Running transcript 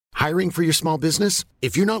Hiring for your small business?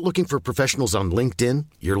 If you're not looking for professionals on LinkedIn,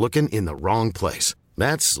 you're looking in the wrong place.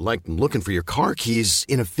 That's like looking for your car keys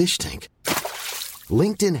in a fish tank.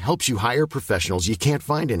 LinkedIn helps you hire professionals you can't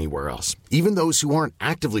find anywhere else, even those who aren't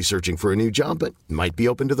actively searching for a new job but might be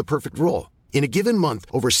open to the perfect role. In a given month,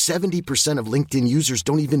 over 70% of LinkedIn users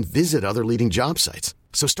don't even visit other leading job sites.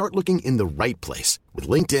 So start looking in the right place. With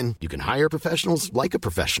LinkedIn, you can hire professionals like a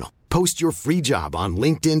professional. Post your free job on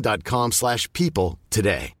linkedin.com/people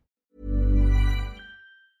today.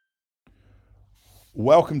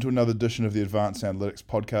 Welcome to another edition of the Advanced Analytics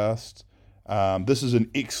Podcast. This is an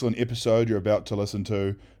excellent episode you're about to listen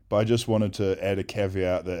to, but I just wanted to add a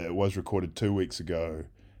caveat that it was recorded 2 weeks ago.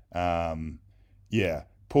 Paul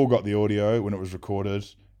got the audio when it was recorded,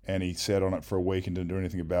 and he sat on it for a week and didn't do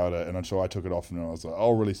anything about it, and so I took it off and I was like,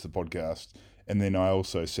 I'll release the podcast, and then I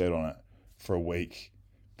also sat on it for a week.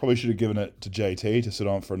 Probably should have given it to JT to sit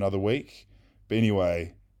on for another week, but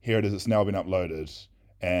anyway, here it is. It's now been uploaded,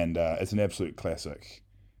 and it's an absolute classic.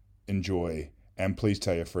 Enjoy, and please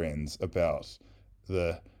tell your friends about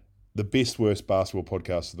the best, worst basketball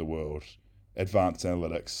podcast in the world, Advanced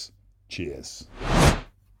Analytics. Cheers.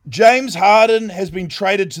 James Harden has been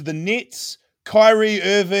traded to the Nets. Kyrie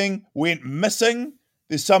Irving went missing.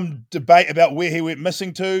 There's some debate about where he went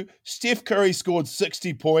missing to. Steph Curry scored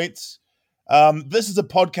 60 points. This is a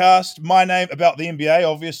podcast, about the NBA,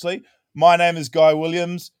 obviously. My name is Guy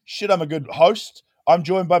Williams. Shit, I'm a good host. I'm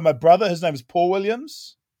joined by my brother. His name is Paul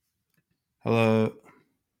Williams. Hello.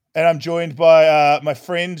 And I'm joined by my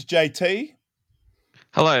friend, JT.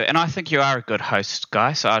 Hello, and I think you are a good host,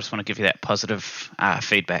 Guy, so I just want to give you that positive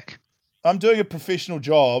feedback. I'm doing a professional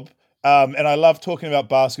job, and I love talking about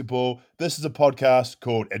basketball. This is a podcast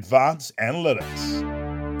called Advanced Analytics. If you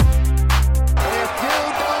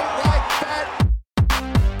don't like that,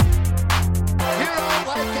 you don't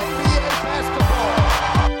like NBA basketball.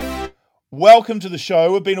 Welcome to the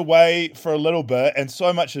show. We've been away for a little bit, and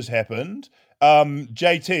so much has happened.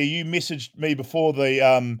 JT, you messaged me before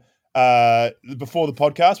the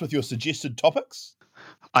podcast with your suggested topics.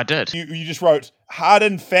 I did. You just wrote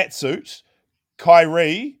Harden fat suit,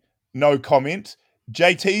 Kyrie, no comment,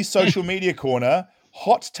 JT's social media corner,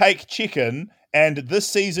 hot take chicken, and this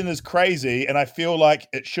season is crazy and I feel like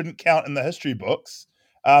it shouldn't count in the history books.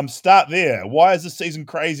 Start there. Why is this season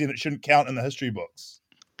crazy and it shouldn't count in the history books?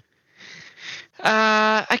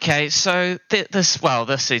 Okay, so this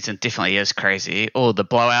season definitely is crazy. All the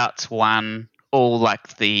blowouts won. All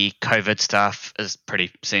like the COVID stuff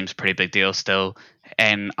seems pretty big deal still,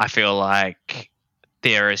 and I feel like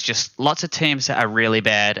there is just lots of teams that are really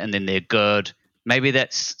bad and then they're good. Maybe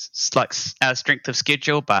that's like our strength of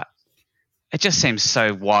schedule, but it just seems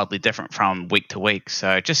so wildly different from week to week.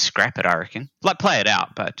 So just scrap it, I reckon. Like play it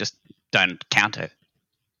out, but just don't count it.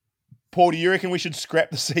 Paul, do you reckon we should scrap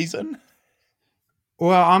the season?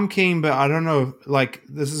 Well, I'm keen, but I don't know. Like,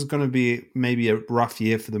 this is going to be maybe a rough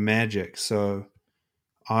year for the Magic, so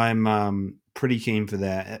I'm pretty keen for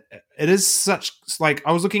that. It is such, like,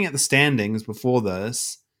 I was looking at the standings before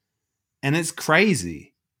this, and it's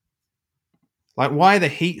crazy. Like, why are the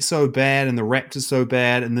Heat so bad and the Raptors so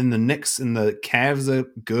bad, and then the Knicks and the Cavs are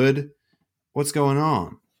good? What's going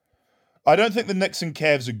on? I don't think the Knicks and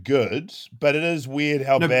Cavs are good, but it is weird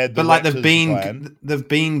how bad the Raptors are playing. They've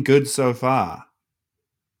been good so far.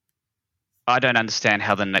 I don't understand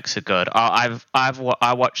how the Knicks are good. I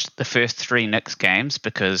watched the first 3 Knicks games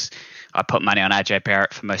because I put money on RJ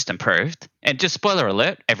Barrett for most improved. And just spoiler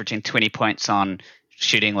alert, averaging 20 points on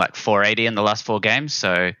shooting like 480 in the last 4 games.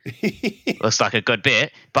 So looks like a good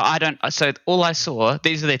bet. But so all I saw,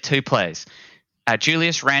 these are their 2 plays.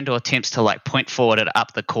 Julius Randle attempts to like point forward it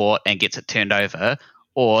up the court and gets it turned over.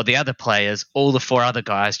 Or the other players, all the 4 other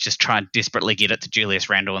guys just try and desperately get it to Julius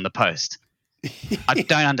Randle in the post. I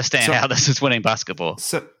don't understand how this is winning basketball.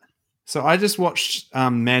 So I just watched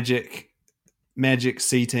Magic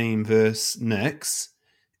C Team versus Knicks,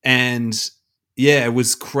 and yeah, it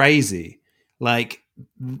was crazy. Like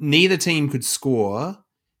neither team could score,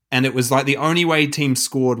 and it was like the only way teams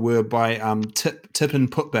scored were by tip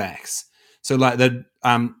and putbacks. So like they'd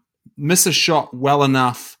miss a shot well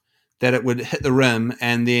enough that it would hit the rim,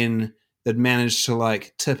 and then they'd manage to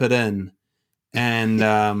like tip it in. And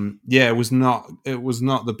it was not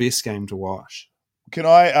the best game to watch. Can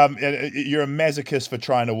I? You're a masochist for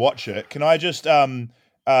trying to watch it. Can I just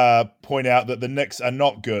point out that the Knicks are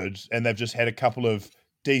not good, and they've just had a couple of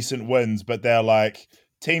decent wins, but they're like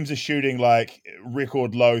teams are shooting like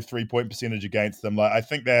record low 3-point percentage against them. Like I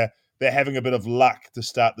think they're having a bit of luck to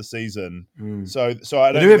start the season. So I don't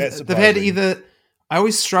think that's surprising. They've had either. I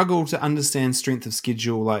always struggle to understand strength of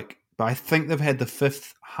schedule, but I think they've had the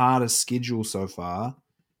 5th hardest schedule so far.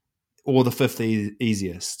 or the fifth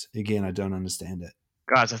easiest. Again, I don't understand it.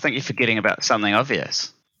 Guys, I think you're forgetting about something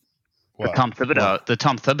obvious. The What? Tom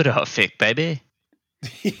Thibodeau effect, baby.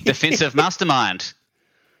 Defensive mastermind.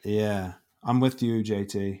 Yeah, I'm with you,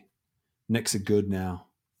 JT. Knicks are good now.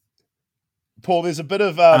 Paul, there's a bit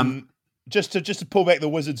of just to pull back the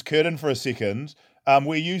Wizards curtain for a second.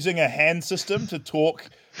 We're using a hand system to talk,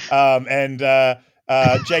 and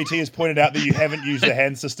JT has pointed out that you haven't used the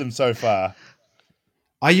hand system so far.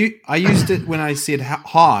 I used it when I said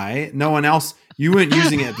hi. No one else. You weren't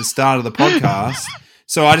using it at the start of the podcast,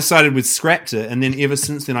 so I decided we'd scrapped it, and then ever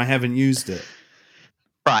since then I haven't used it.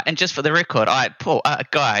 Right, and just for the record, Paul,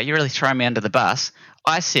 Guy, you're really throwing me under the bus.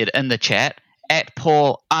 I said in the chat, at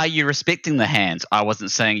Paul, are you respecting the hands? I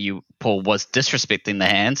wasn't saying Paul was disrespecting the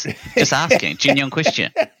hands. Just asking, genuine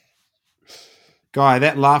question. Guy,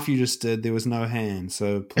 that laugh you just did, there was no hand,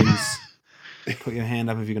 so please put your hand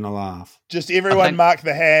up if you're going to laugh. Just everyone mark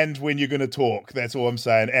the hand when you're going to talk. That's all I'm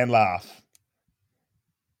saying, and laugh.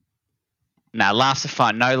 Nah, laughs are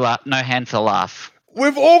fine. No hand for laugh.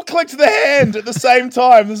 We've all clicked the hand at the same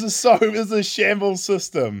time. This is a shambles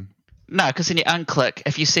system. No, because when you unclick,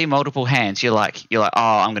 if you see multiple hands, you're like, oh,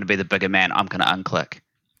 I'm going to be the bigger man. I'm going to unclick.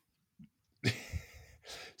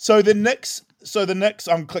 So the Knicks,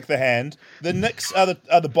 unclick the hand. The Knicks are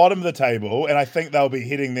the bottom of the table, and I think they'll be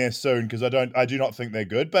heading there soon because I do not think they're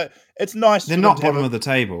good. But it's nice. They're not bottom of the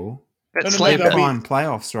table. They're prime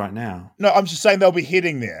playoffs right now. No, I'm just saying they'll be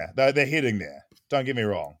heading there. They're heading there. Don't get me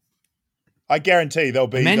wrong. I guarantee they'll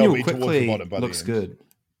be towards the bottom by looks the end. good.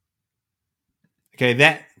 Okay,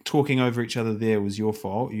 that talking over each other there was your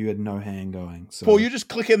fault. You had no hand going. So. Paul, you're just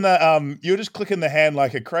clicking the hand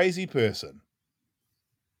like a crazy person.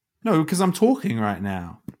 No, because I'm talking right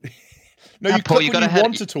now. No, you Paul, click when you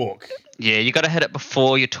want to talk. Yeah, you got to hit it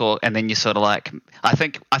before you talk, and then you sort of like. I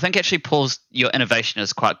think actually, Paul's your innovation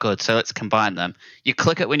is quite good. So let's combine them. You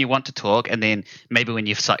click it when you want to talk, and then maybe when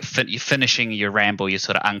you're finishing your ramble, you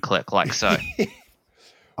sort of unclick like so.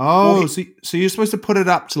 Oh, so you're supposed to put it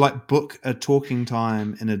up to like book a talking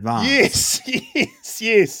time in advance.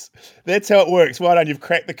 Yes. That's how it works. Well done, you've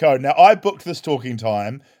cracked the code. Now I booked this talking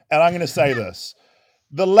time, and I'm going to say this: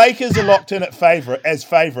 the Lakers are locked in as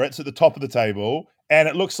favourites at the top of the table. And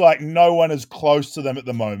it looks like no one is close to them at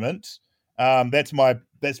the moment. That's my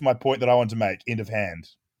point that I want to make. End of hand.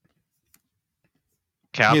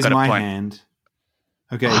 Okay, here's my hand.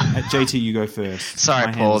 Okay, JT, you go first. Sorry,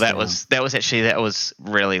 Paul. That was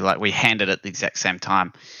really like we handed it at the exact same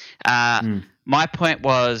time. My point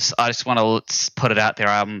was, I just want to put it out there.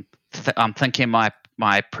 I'm thinking my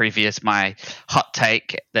hot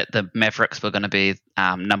take that the Mavericks were going to be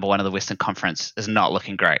number one of the Western Conference is not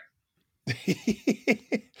looking great.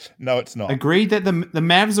 No, it's not. Agreed that the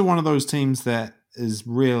Mavs are one of those teams that is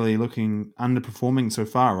really looking underperforming so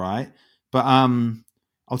far, right? But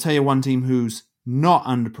I'll tell you one team who's not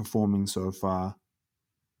underperforming so far.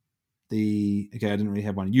 I didn't really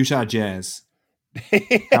have one. Utah Jazz.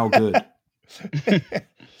 How good?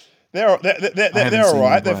 They're all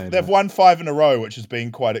right. They've won 5 in a row, which has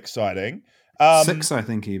been quite exciting. 6, I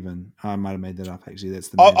think. Even I might have made that up. Actually, that's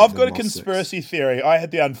the. I've got a conspiracy theory. I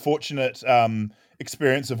had the unfortunate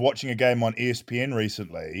experience of watching a game on ESPN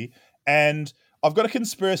recently, and I've got a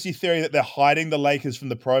conspiracy theory that they're hiding the Lakers from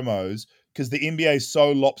the promos because the NBA is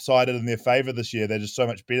so lopsided in their favor this year. They're just so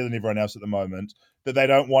much better than everyone else at the moment that they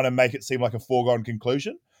don't want to make it seem like a foregone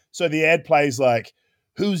conclusion. So the ad plays like,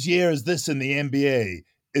 "Whose year is this in the NBA?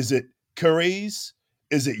 Is it Curry's?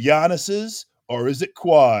 Is it Giannis's? Or is it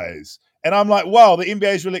Kawhi's?" And I'm like, wow, the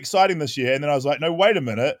NBA is really exciting this year. And then I was like, no, wait a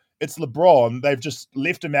minute. It's LeBron. They've just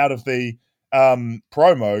left him out of the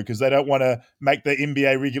promo because they don't want to make the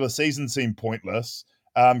NBA regular season seem pointless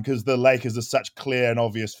because the Lakers are such clear and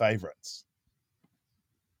obvious favorites.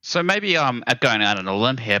 So maybe I'm going out on a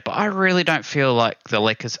limb here, but I really don't feel like the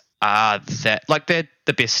Lakers are that. Like, they're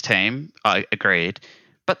the best team. I agreed.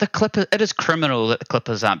 But the Clippers, it is criminal that the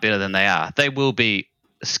Clippers aren't better than they are. They will be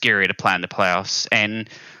scary to play in the playoffs. And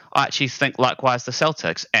I actually think likewise the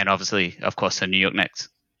Celtics and obviously, of course, the New York Knicks.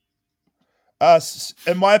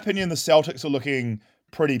 In my opinion, the Celtics are looking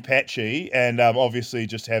pretty patchy and obviously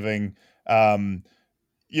just having,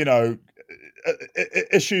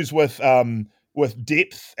 issues with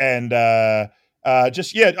depth and I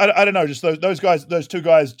don't know, just those guys, those two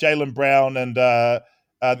guys, Jaylen Brown and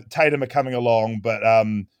Tatum are coming along, but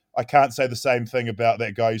I can't say the same thing about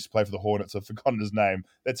that guy who used to play for the Hornets. I've forgotten his name.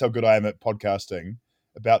 That's how good I am at podcasting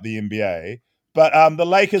about the NBA. But the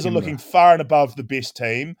Lakers are looking far and above the best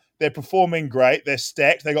team. They're performing great. They're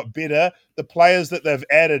stacked. They got better. The players that they've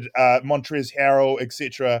added, Montrezl Harrell,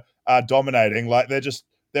 etc., are dominating. Like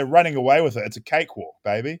they're running away with it. It's a cakewalk,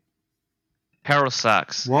 baby. Harrell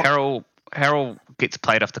sucks. What? Harrell gets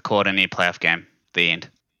played off the court in any playoff game. The end.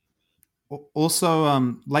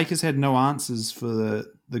 Also, Lakers had no answers for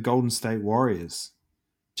the Golden State Warriors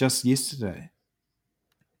just yesterday.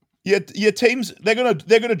 Yeah, your teams they're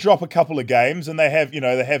gonna drop a couple of games, and they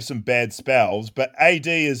have some bad spells. But AD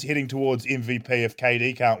is heading towards MVP if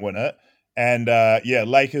KD can't win it, and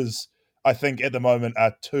Lakers I think at the moment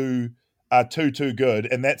are too good,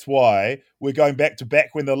 and that's why we're going back to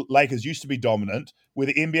back when the Lakers used to be dominant, where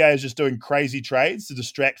the NBA is just doing crazy trades to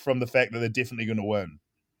distract from the fact that they're definitely going to win.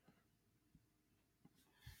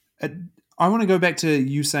 I want to go back to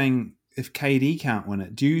you saying if KD can't win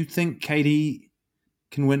it. Do you think KD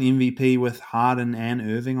can win MVP with Harden and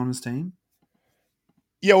Irving on his team?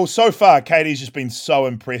 Yeah, well, so far, KD's just been so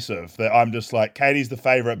impressive that I'm just like, KD's the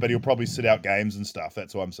favorite, but he'll probably sit out games and stuff.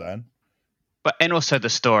 That's what I'm saying. And also the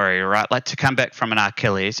story, right? Like to come back from an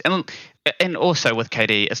Achilles, and also with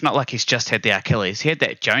KD, it's not like he's just had the Achilles. He had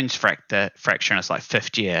that Jones fracture in his like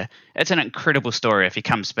 5th year. It's an incredible story if he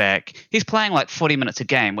comes back. He's playing like 40 minutes a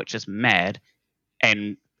game, which is mad,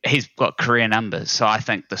 and he's got career numbers. So I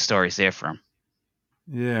think the story's there for him.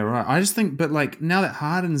 Yeah, right. I just think, but like now that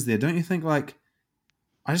Harden's there, don't you think like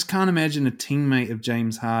I just can't imagine a teammate of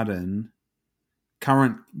James Harden,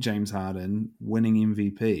 current James Harden, winning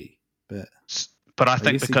MVP. But I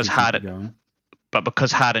think because Harden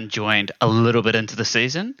joined a little bit into the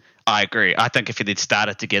season, I agree. I think if they'd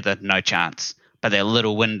started together, no chance. But that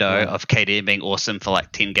little window of KD being awesome for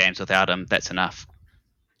like 10 games without him, that's enough.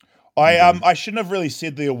 I shouldn't have really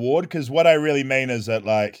said the award, because what I really mean is that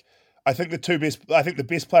like I think the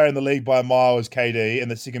best player in the league by a mile is KD,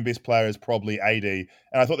 and the second best player is probably AD. And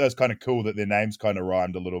I thought that was kind of cool that their names kind of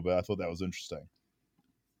rhymed a little bit. I thought that was interesting.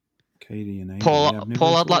 KD and AD. Paul,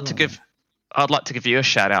 I'd like to give you a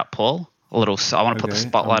shout out, Paul. I want to put the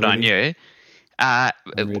spotlight on you.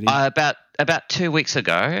 About 2 weeks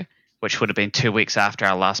ago, which would have been 2 weeks after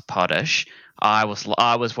our last podish, I was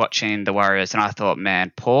watching the Warriors, and I thought,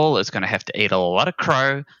 man, Paul is going to have to eat a lot of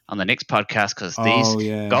crow on the next podcast because these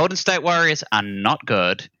Golden State Warriors are not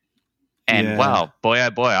good. And wow, boy oh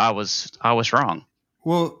boy, I was wrong.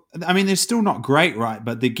 Well, I mean, they're still not great, right?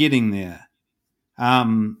 But they're getting there.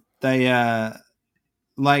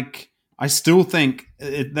 I still think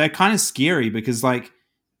they're kind of scary because, like,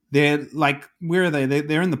 they're like, where are they?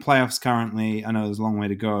 They're in the playoffs currently. I know there's a long way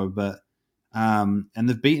to go, but and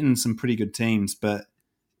they've beaten some pretty good teams. But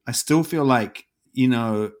I still feel like,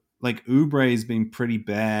 like Oubre's been pretty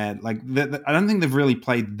bad. Like, I don't think they've really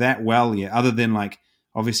played that well yet, other than like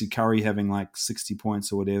obviously Curry having like 60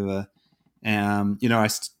 points or whatever.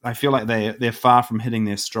 I feel like they're far from hitting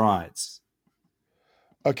their strides.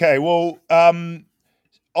 Okay, well,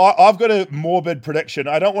 I've got a morbid prediction.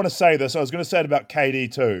 I don't want to say this. I was going to say it about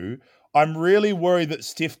KD too. I'm really worried that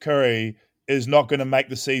Steph Curry is not going to make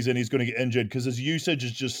the season. He's going to get injured because his usage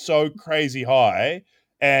is just so crazy high,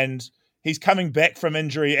 and he's coming back from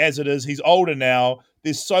injury as it is. He's older now.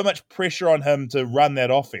 There's so much pressure on him to run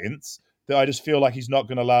that offense that I just feel like he's not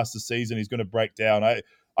going to last the season. He's going to break down.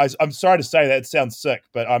 I'm sorry to say that. It sounds sick,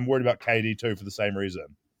 but I'm worried about KD too for the same reason.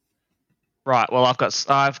 Right. Well, I've got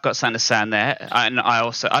something to say on that. I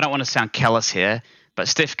don't want to sound callous here, but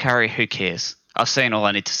Steph Curry, who cares? I've seen all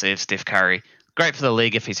I need to see of Steph Curry. Great for the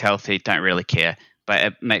league if he's healthy. Don't really care, but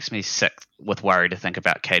it makes me sick with worry to think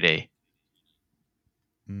about KD.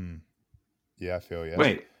 Yeah, I feel you.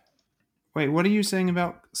 Wait. What are you saying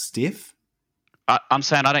about Steph? I'm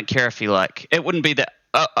saying I don't care if he it wouldn't be that.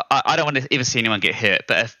 I don't want to ever see anyone get hurt,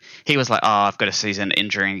 but if he was like, I've got a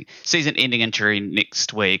season-ending injury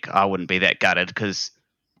next week, I wouldn't be that gutted because,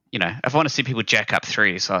 if I want to see people jack up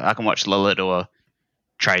threes, I can watch Lillard or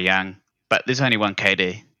Trae Young, but there's only one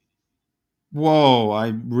KD. Whoa,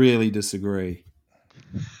 I really disagree.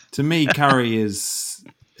 To me, Curry is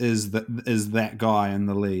that guy in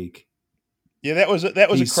the league. Yeah, that was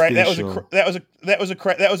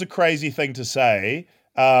a crazy thing to say.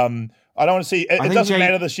 I don't want to see. It doesn't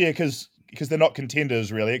matter this year because they're not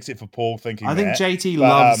contenders really, except for Paul thinking. I think JT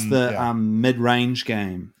loves the mid-range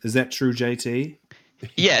game. Is that true, JT?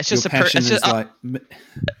 Yeah, it's just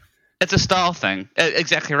it's a style thing.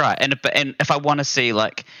 Exactly right. And if I want to see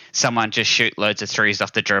like someone just shoot loads of threes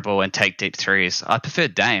off the dribble and take deep threes, I prefer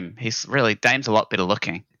Dame. Dame's a lot better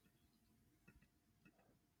looking.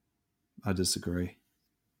 I disagree.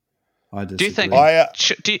 Do you think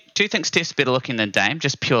do you think Steph's better looking than Dame?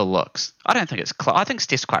 Just pure looks. I don't think it's. I think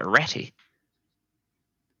Steph's quite ratty.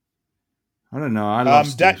 I don't know. I love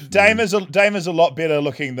Steph, Dame is a lot better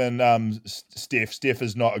looking than Steph. Steph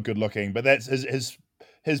is not a good looking, but that's his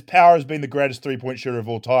power has been the greatest 3-point shooter of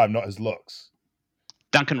all time, not his looks.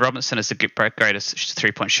 Duncan Robinson is the greatest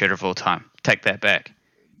 3-point shooter of all time. Take that back.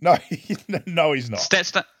 No, no, he's not.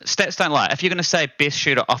 Stats don't lie. If you're going to say best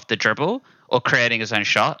shooter off the dribble or creating his own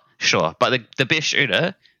shot, sure. But the best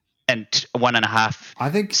shooter in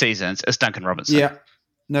 1.5 seasons is Duncan Robinson. Yeah.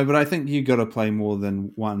 No, but I think you got to play more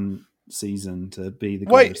than one season to be the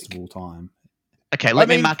greatest of all time. Okay, let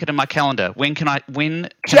me mark it in my calendar. When can I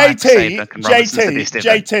say Duncan Robinson's the best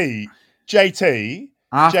ever? JT.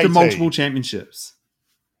 After multiple championships.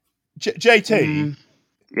 JT.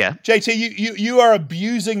 Yeah. JT, you are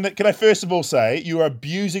abusing that. Can I first of all say you are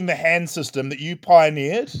abusing the hand system that you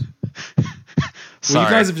pioneered? Well, you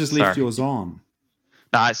guys have just left yours on.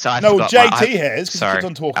 No, JT has because he keeps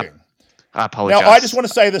on talking. I apologize. Now, I just want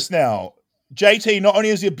to say this now. JT, not only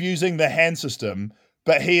is he abusing the hand system,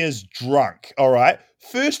 but he is drunk, all right?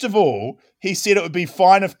 First of all, he said it would be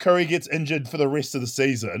fine if Curry gets injured for the rest of the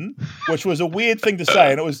season, which was a weird thing to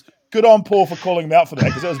say, and it was good on Paul for calling him out for that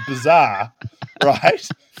because that was bizarre, right?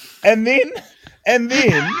 And then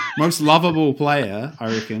most lovable player, I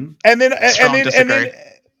reckon. And then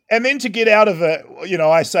to get out of it,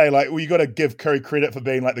 I say you got to give Curry credit for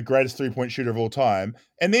being like the greatest 3-point shooter of all time.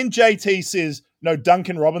 And then JT says, no,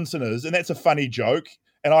 Duncan Robinson is, and that's a funny joke.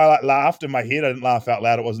 And I laughed in my head. I didn't laugh out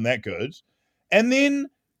loud. It wasn't that good. And then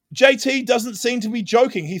JT doesn't seem to be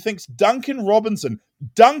joking. He thinks Duncan Robinson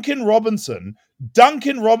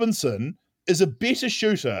is a better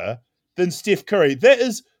shooter than Steph Curry. That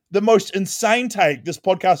is the most insane take this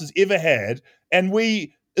podcast has ever had. And we're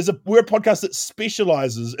a podcast that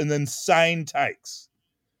specializes in insane takes.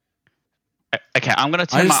 Okay, I'm going to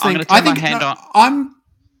turn my hand on.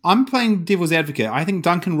 I'm playing devil's advocate. I think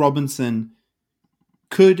Duncan Robinson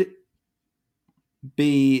could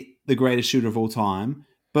be the greatest shooter of all time,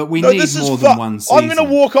 but we need more than one season. I'm going to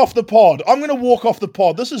walk off the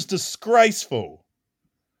pod. This is disgraceful.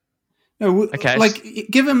 No, okay.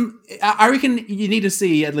 Give him. I reckon you need to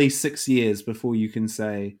see at least 6 years before you can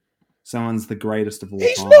say someone's the greatest of all time.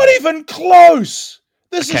 He's not even close.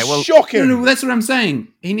 This is shocking. No, that's what I'm saying.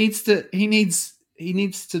 He needs to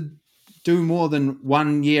do more than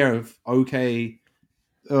 1 year of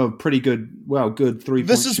pretty good 3-point shooting.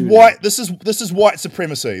 This is white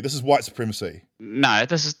supremacy. This is white supremacy. No,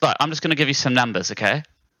 I'm just going to give you some numbers, okay?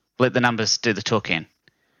 Let the numbers do the talking.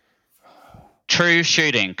 True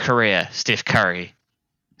shooting career, Steph Curry,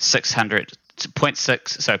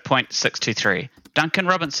 0.623. Duncan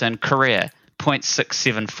Robinson career,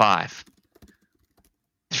 0.675.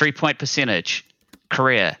 3-point percentage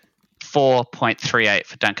career, 4.38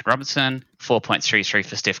 for Duncan Robinson, 4.33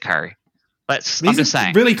 for Steph Curry. I'm just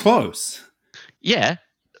saying. Really close. Yeah,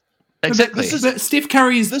 exactly. But Steph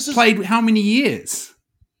Curry's played how many years?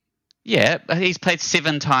 Yeah, he's played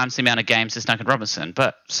 7 times the amount of games as Duncan Robinson,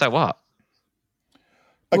 but so what?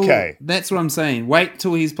 Okay. Well, that's what I'm saying. Wait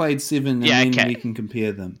till he's played 7 and then we can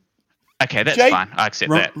compare them. Okay, that's fine. I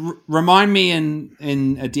accept that. Remind me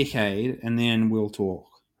in a decade and then we'll talk.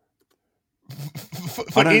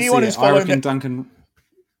 For anyone who's following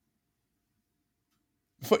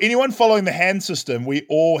For anyone following the hand system, we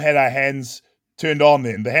all had our hands turned on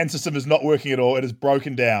then. The hand system is not working at all. It is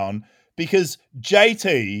broken down because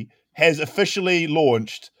JT has officially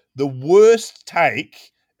launched the worst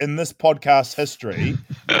take in this podcast's history.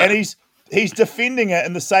 And he's defending it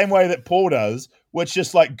in the same way that Paul does, which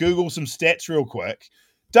just Google some stats real quick.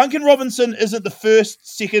 Duncan Robinson isn't the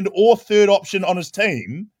first, second, or third option on his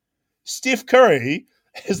team. Steph Curry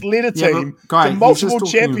has led a team to multiple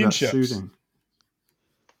championships.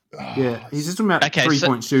 Yeah, he's just talking about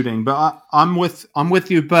 3-point shooting, but I'm with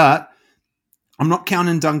you, but I'm not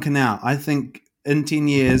counting Duncan out. I think in 10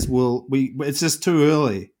 years it's just too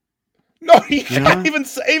early. No, you can't even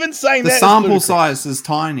saying the sample size is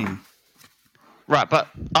tiny. Right, but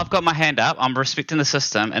I've got my hand up. I'm respecting the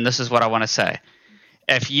system, and this is what I want to say.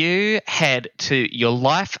 If you your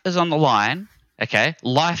life is on the line, okay?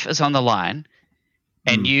 Life is on the line,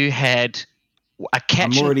 and you had a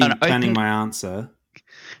catch. I'm already planning my answer.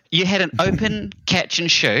 You had an open catch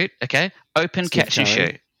and shoot, okay? Catch and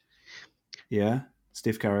shoot. Yeah,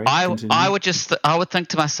 Steph Curry. I would think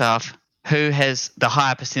to myself, who has the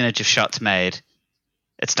higher percentage of shots made?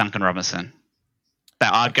 It's Duncan Robinson.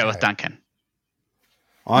 I'd go with Duncan.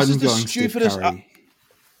 I'm going Steph Curry.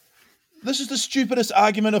 This is the stupidest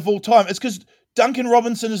argument of all time. It's because Duncan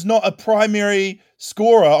Robinson is not a primary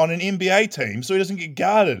scorer on an NBA team, so he doesn't get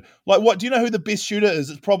guarded. What? Do you know who the best shooter is?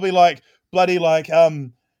 It's probably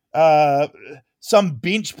some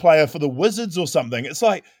bench player for the Wizards or something. It's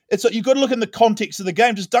you've got to look in the context of the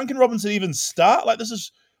game. Does Duncan Robinson even start? I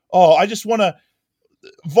just want to.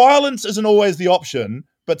 Violence isn't always the option,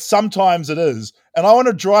 but sometimes it is. and I want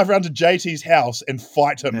to drive around to JT's house and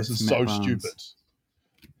fight him. That's This is Matt so Barnes. stupid.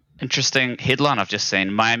 Interesting headline I've just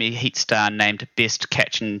seen. Miami Heat star named best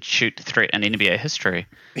catch and shoot threat in NBA history.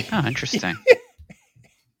 Oh, interesting.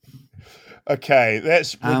 Okay,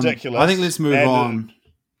 that's ridiculous. I think let's move And, on.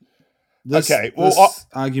 This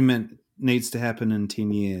argument needs to happen in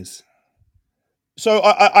 10 years. So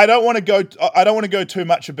I don't want to go. I don't want to go too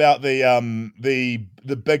much about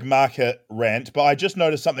the big market rant, but I just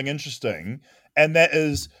noticed something interesting, and that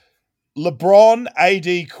is LeBron, AD,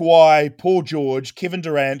 Kawhi, Paul George, Kevin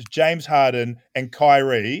Durant, James Harden, and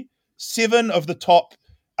Kyrie. 7 of the top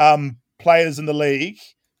players in the league.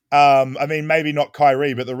 I mean, maybe not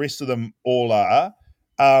Kyrie, but the rest of them all are,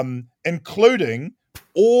 including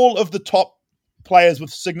all of the top players with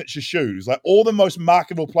signature shoes, like all the most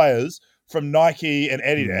marketable players from Nike and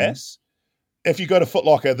Adidas. If you go to Foot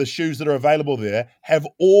Locker, the shoes that are available there have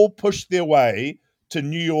all pushed their way to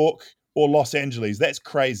New York or Los Angeles. That's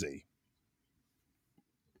crazy.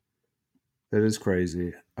 That is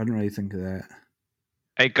crazy. I don't really think of that.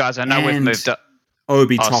 Hey guys, I know we've And moved up.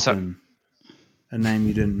 Obi Oh, Toppin, a name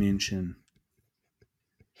you didn't mention.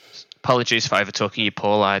 Apologies for over talking you,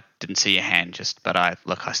 Paul. I didn't see your hand, but I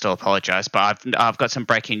still apologize. But I've got some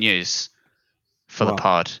breaking news for the What?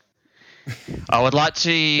 pod. I would like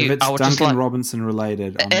to. If it's I would Duncan just like, Robinson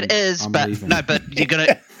related, It is, I'm but leaving. no, but you're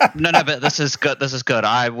gonna no, but this is good. This is good.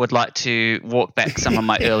 I would like to walk back some of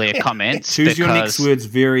my earlier comments. Choose your because- next words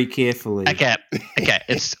very carefully. Okay.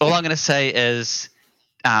 It's all I'm going to say is,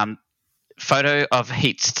 photo of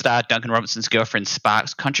Heat star Duncan Robinson's girlfriend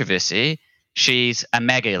sparks controversy. She's a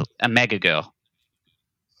MAGA girl.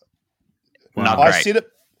 Wow. Not I great.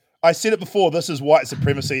 said it before. This is white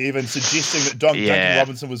supremacy, even suggesting that Duncan Yeah.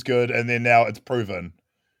 Robinson was good, and then now it's proven.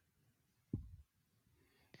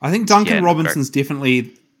 I think Duncan Yeah, not Robinson's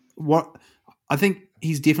definitely what. I think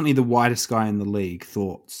he's definitely the whitest guy in the league.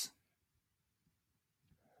 Thoughts?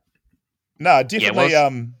 No, definitely.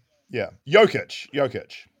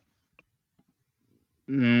 Jokic.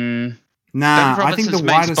 Mm, Nah, Duncan I think Robinson's the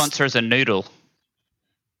main whitest. sponsor is a noodle.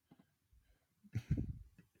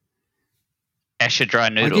 Asher dry I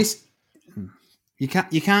noodle. guess you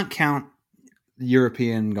can't count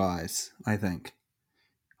European guys. I think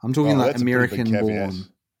I'm talking like that's a pretty big American caveat. born.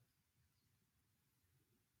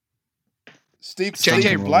 Steve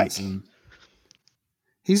JJ Blake. Robinson.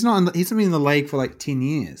 He's not. He's been in the league for like 10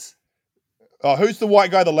 years. Oh, who's the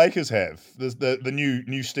white guy the Lakers have? The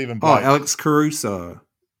new Stephen Oh, Blake. Alex Caruso.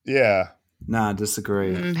 Yeah. Nah,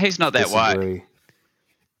 disagree. He's not that white. Disagree.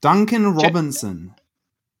 Duncan Robinson.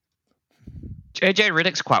 JJ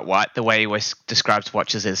Redick's quite white. The way he always describes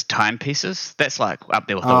watches as timepieces. That's like up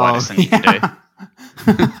there with the whitest thing you can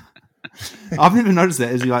do. I've never noticed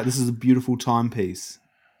that. Is he like, this is a beautiful timepiece?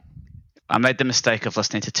 I made the mistake of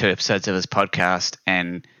listening to 2 episodes of his podcast,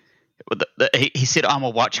 and he said I'm a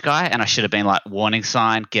watch guy, and I should have been like, warning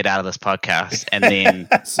sign, get out of this podcast. And then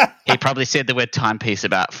he probably said the word timepiece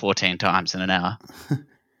about 14 times in an hour.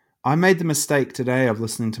 I made the mistake today of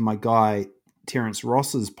listening to my guy Terrence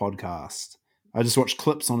Ross's podcast. I just watched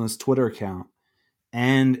clips on his Twitter account,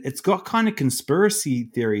 and it's got kind of conspiracy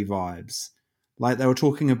theory vibes. Like they were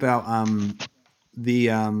talking about the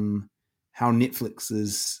how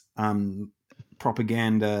Netflix's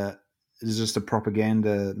propaganda is just a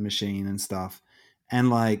propaganda machine and stuff. And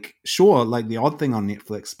like, sure, like the odd thing on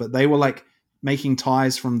Netflix, but they were like making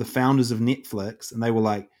ties from the founders of Netflix, and they were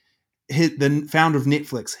like, the founder of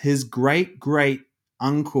Netflix, his great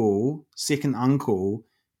uncle, second uncle,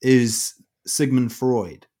 is Sigmund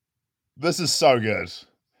Freud. This is so good.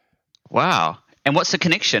 Wow. And what's the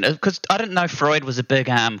connection? Because I didn't know Freud was a big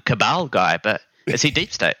cabal guy, but is he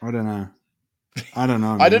deep state? I don't know. I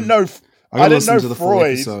I didn't know. I gotta I didn't listen know to the full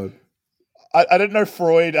Freud. episode. I didn't know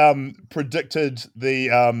Freud predicted the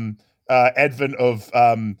advent of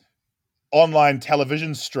online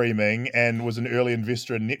television streaming and was an early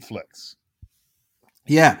investor in Netflix.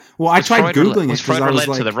 Yeah. Well, I tried Googling it Was because Freud I was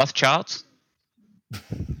related to the like, Rothschilds?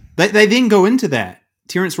 they then go into that.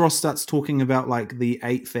 Terrence Ross starts talking about like the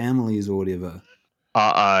 8 families or whatever.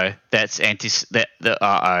 That's Yeah,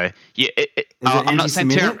 I'm not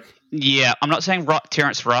saying anti-Semitic? I'm not saying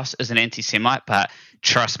Terrence Ross is an anti-Semite, but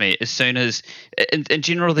trust me, as soon as in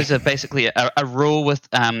general, there's basically a rule with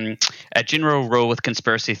a general rule with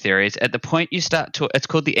conspiracy theories. At the point you start to, it's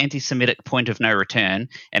called the anti-Semitic point of no return,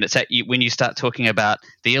 and it's when you start talking about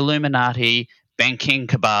the Illuminati, banking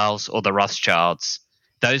cabals, or the Rothschilds.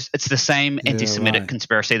 It's the same anti-Semitic right.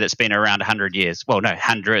 conspiracy that's been around 100 years. Well, no,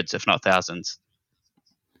 hundreds, if not thousands.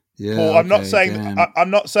 Yeah. Paul, I'm not okay, saying damn.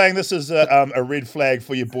 I'm not saying this is a red flag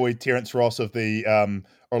for your boy Terrence Ross of the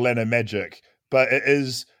Orlando Magic, but it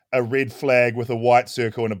is a red flag with a white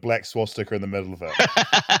circle and a black swastika in the middle of it.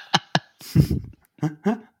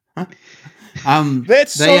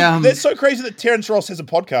 That's so crazy that Terence Ross has a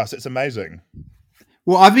podcast. It's amazing.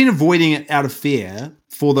 Well, I've been avoiding it out of fear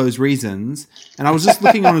for those reasons, and I was just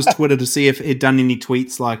looking on his Twitter to see if he'd done any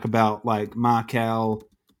tweets about Markel,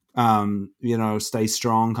 stay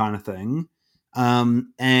strong kind of thing.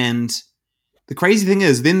 And the crazy thing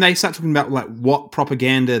is, then they start talking about what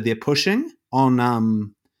propaganda they're pushing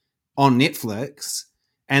on Netflix.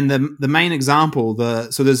 And the main example,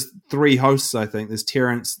 so there's 3 hosts, I think. There's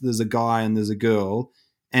Terence, there's a guy, and there's a girl.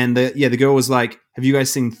 And the girl was like, have you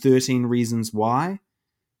guys seen 13 Reasons Why?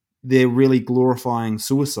 They're really glorifying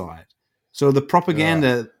suicide. So the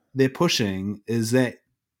propaganda they're pushing is that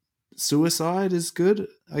suicide is good,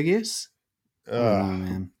 I guess. I don't know,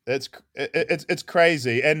 man. It's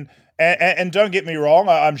crazy. And don't get me wrong,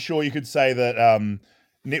 I'm sure you could say that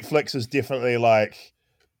Netflix is definitely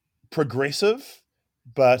progressive.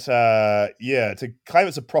 But to claim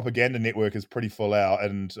it's a propaganda network is pretty full out,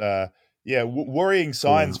 and worrying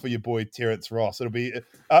signs for your boy Terence Ross. It'll be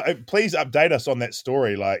please update us on that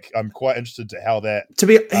story. I'm quite interested to how that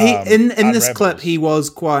in this unravels. clip he was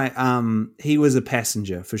quite he was a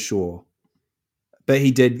passenger for sure, but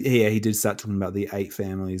he did start talking about the 8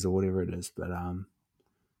 families or whatever it is. But I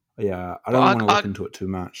don't want to look into it too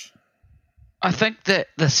much. I think that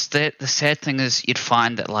the sad thing is you'd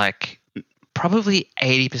find that probably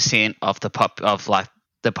 80% of the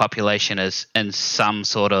population is in some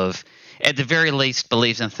sort of, at the very least,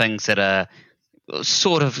 believes in things that are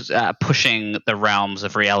sort of pushing the realms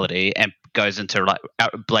of reality and goes into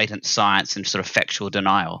blatant science and sort of factual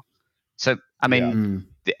denial. So I mean,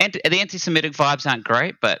 the anti-Semitic vibes aren't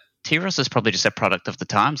great, but T-Ross is probably just a product of the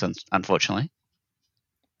times, unfortunately.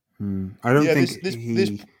 I don't think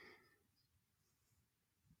he.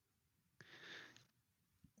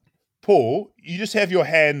 Paul, you just have your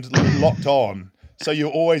hand locked on, so you're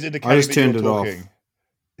always indicating I just that turned you're it talking.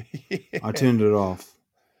 off. I turned it off.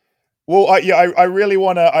 Well, I really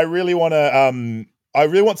want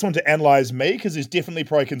someone to analyze me, because there's definitely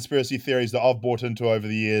probably conspiracy theories that I've bought into over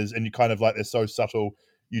the years, and you kind of they're so subtle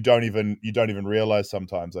you don't even realize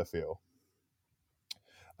sometimes. I feel.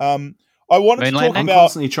 I wanted to talk I'm about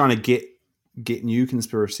constantly trying to get new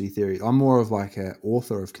conspiracy theories. I'm more of an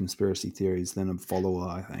author of conspiracy theories than a follower,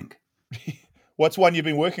 I think. What's one you've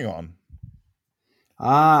been working on?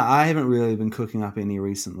 I haven't really been cooking up any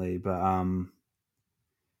recently, but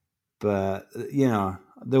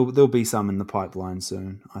there'll be some in the pipeline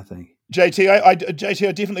soon, I think. JT, I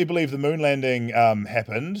definitely believe the moon landing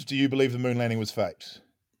happened. Do you believe the moon landing was faked?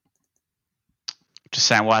 Just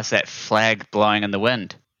saying, why is that flag blowing in the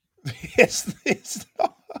wind? Yes, it's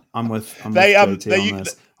not. I'm with JT on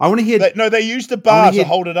this. I want to hear. They used a bar to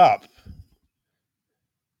hold it up.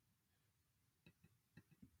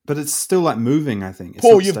 But it's still moving, I think.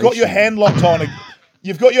 Paul, you've got your hand locked on.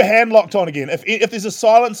 You've got your hand locked on again. If there's a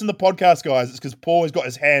silence in the podcast, guys, it's because Paul has got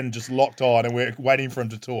his hand just locked on, and we're waiting for him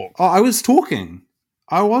to talk. Oh, I was talking.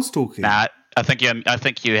 Nah, I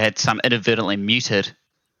think you had some inadvertently muted.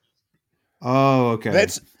 Oh, okay.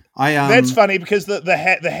 That's funny because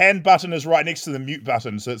the hand button is right next to the mute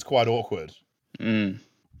button, so it's quite awkward. I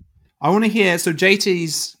want to hear. So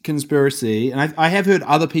JT's conspiracy, and I have heard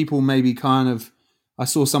other people maybe kind of. I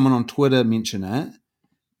saw someone on Twitter mention it,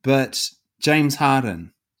 but James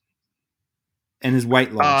Harden and his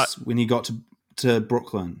weight loss when he got to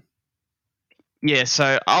Brooklyn. Yeah,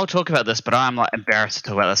 so I'll talk about this, but I'm embarrassed to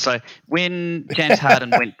talk about this. So when James Harden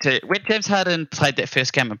played that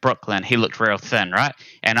first game in Brooklyn, he looked real thin, right?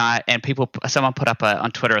 And someone put up on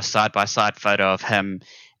Twitter a side by side photo of him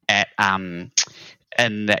at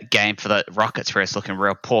in that game for the Rockets where he's looking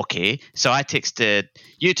real porky. So I texted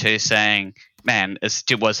you two saying, man,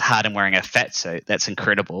 was Harden wearing a fat suit? That's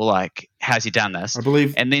incredible. How's he done this? I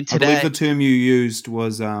believe. And then today, I believe the term you used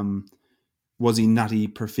was he nutty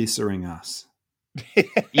professoring us?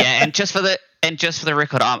 Yeah, and just for the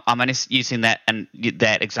record, I'm only using that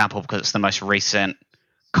example because it's the most recent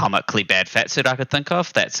comically bad fat suit I could think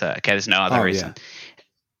of. That's okay. There's no other reason. Yeah.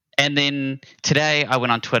 And then today I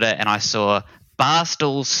went on Twitter and I saw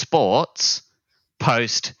Barstool Sports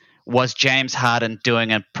post, was James Harden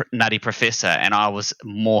doing a nutty professor? And I was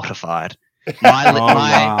mortified.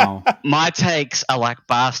 My takes are like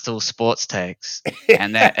Barstool Sports takes,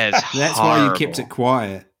 and that is that's horrible. Why you kept it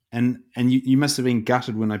quiet, and you must have been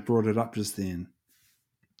gutted when I brought it up just then.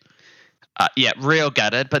 Yeah, real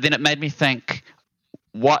gutted. But then it made me think: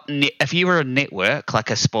 if you were a network, like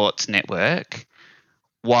a sports network,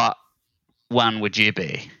 what one would you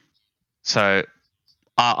be? So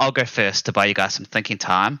I'll go first to buy you guys some thinking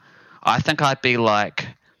time. I think I'd be like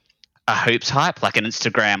a hoops hype, like an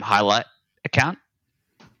Instagram highlight account?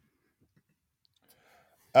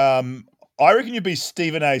 I reckon you'd be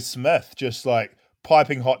Stephen A. Smith, just like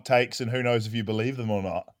piping hot takes, and who knows if you believe them or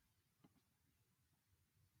not.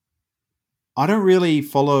 I don't really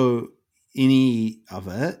follow any of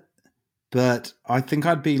it, but I think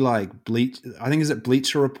I'd be like is it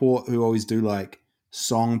Bleacher Report who always do like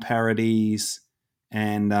song parodies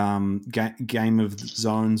and Game of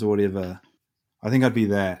Zones or whatever. I think I'd be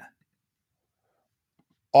that.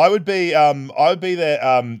 I would be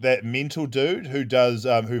that mental dude who does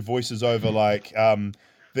who voices over like when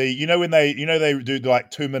they do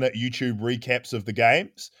like 2-minute YouTube recaps of the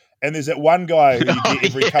games, and there's that one guy who you get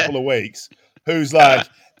every couple of weeks who's like,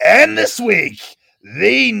 and this week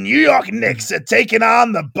the New York Knicks are taking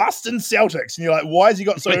on the Boston Celtics, and you're like, why has he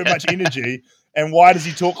got so much energy, and why does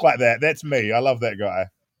he talk like that? That's me. I love that guy.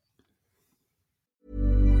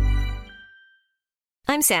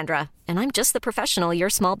 I'm Sandra, and I'm just the professional your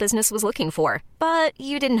small business was looking for. But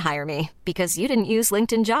you didn't hire me because you didn't use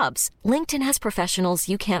LinkedIn Jobs. LinkedIn has professionals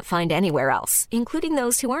you can't find anywhere else, including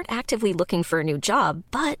those who aren't actively looking for a new job,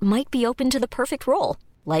 but might be open to the perfect role,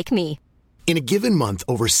 like me. In a given month,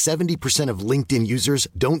 over 70% of LinkedIn users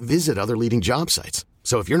don't visit other leading job sites.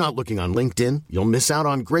 So if you're not looking on LinkedIn, you'll miss out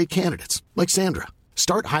on great candidates like Sandra.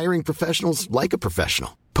 Start hiring professionals like a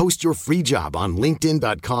professional. Post your free job on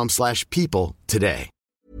linkedin.com/people today.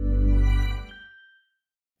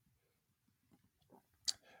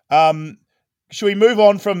 Should we move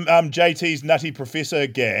on from JT's Nutty Professor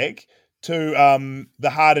gag to the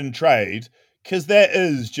Harden trade? Because that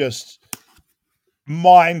is just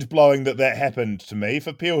mind-blowing that happened to me.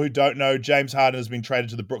 For people who don't know, James Harden has been traded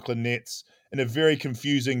to the Brooklyn Nets in a very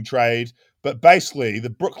confusing trade. But basically, the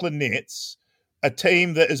Brooklyn Nets, a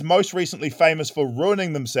team that is most recently famous for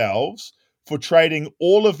ruining themselves, for trading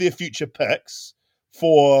all of their future picks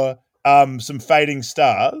for some fading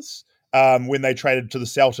stars, when they traded to the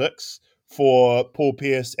Celtics for Paul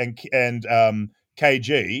Pierce and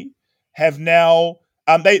KG, have now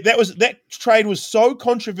that trade was so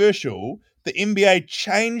controversial, the NBA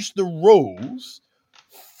changed the rules,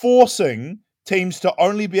 forcing teams to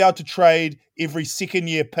only be able to trade every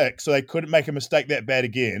second-year pick, so they couldn't make a mistake that bad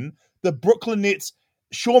again. The Brooklyn Nets,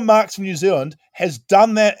 Sean Marks from New Zealand, has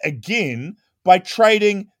done that again by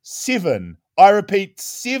trading 7. I repeat,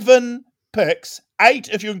 7 picks, 8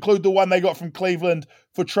 if you include the one they got from Cleveland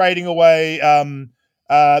for trading away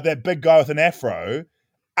that big guy with an afro.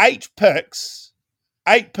 8 picks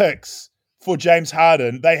for James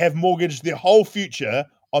Harden. They have mortgaged their whole future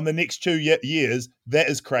on the next 2 years. That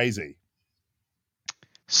is crazy.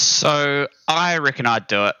 So I reckon I'd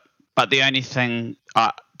do it, but the only thing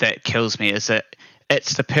that kills me is that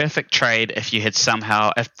it's the perfect trade if you had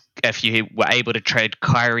somehow, if you were able to trade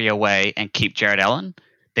Kyrie away and keep Jared Allen,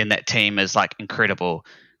 then that team is like incredible.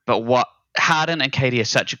 But what Harden and KD are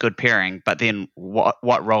such a good pairing, but then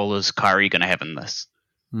what role is Kyrie going to have in this?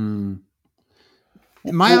 My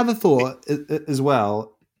other thought as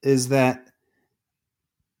well is that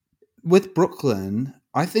with Brooklyn,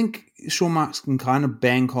 I think Sean Marks can kind of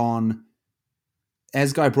bank on,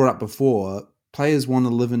 as Guy brought up before, players want to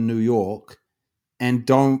live in New York and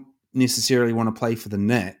don't necessarily want to play for the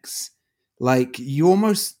Knicks. Like, you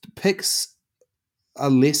almost picks are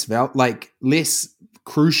less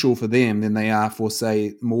crucial for them than they are for,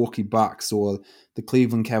 say, Milwaukee Bucks or the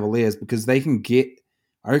Cleveland Cavaliers, because they can get,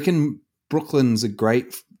 I reckon Brooklyn's a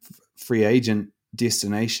great free agent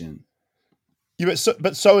destination. Yeah,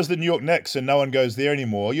 but so is the New York Knicks, and no one goes there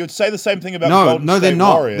anymore. You would say the same thing about Golden State they're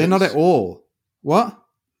not. Warriors. They're not at all. What?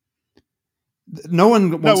 No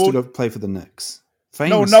one wants to go play for the Knicks.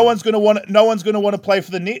 Famously. No one's going to want. No one's going to want to play for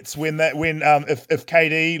the Nets if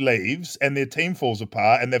KD leaves and their team falls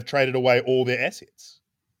apart and they've traded away all their assets.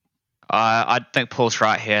 I think Paul's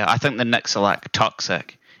right here. I think the Knicks are like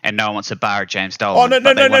toxic, and no one wants to bar James Dolan. Oh no!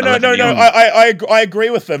 I agree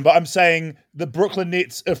with them, but I'm saying the Brooklyn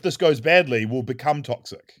Nets, if this goes badly, will become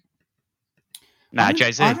toxic. Nah,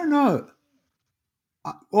 Jay-Z. I don't know.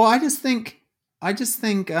 Well, I just think,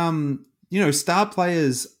 star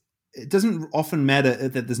players. It doesn't often matter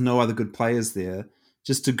that there's no other good players there.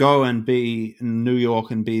 Just to go and be in New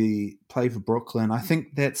York and play for Brooklyn, I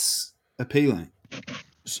think that's appealing.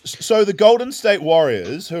 So the Golden State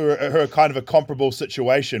Warriors, who are kind of a comparable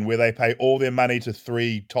situation where they pay all their money to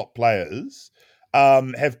 3 top players,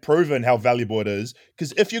 have proven how valuable it is.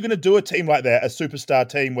 Because if you're going to do a team like that, a superstar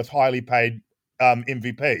team with highly paid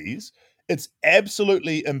MVPs, it's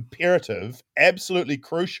absolutely imperative, absolutely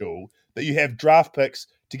crucial that you have draft picks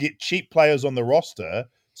to get cheap players on the roster,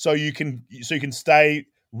 so you can stay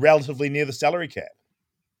relatively near the salary cap.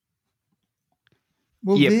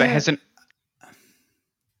 Well, yeah, but hasn't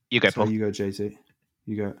you go, Sorry, Paul? you go, JT.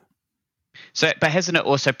 You go. So, but hasn't it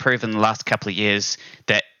also proven the last couple of years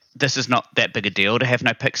that this is not that big a deal to have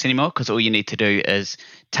no picks anymore? Because all you need to do is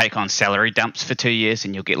take on salary dumps for 2 years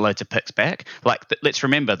and you'll get loads of picks back. Like, let's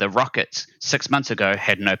remember the Rockets 6 months ago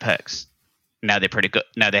had no picks. Now they're pretty good.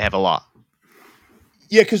 Now they have a lot.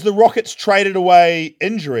 Yeah, because the Rockets traded away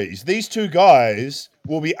injuries. These two guys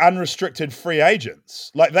will be unrestricted free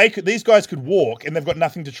agents. Like these guys could walk, and they've got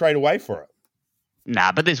nothing to trade away for it.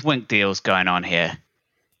 Nah, but there's wink deals going on here.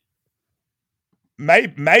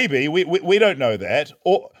 Maybe we don't know that.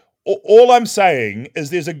 All I'm saying is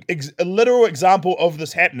there's a literal example of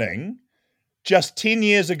this happening just 10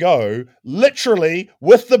 years ago, literally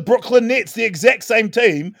with the Brooklyn Nets, the exact same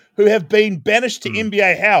team who have been banished to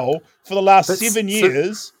NBA hell for the last 7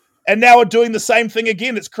 years and now are doing the same thing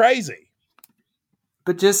again. It's crazy.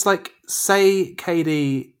 But just like, say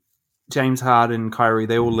KD, James Harden, Kyrie,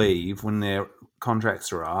 they all leave when their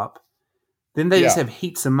contracts are up, then they just have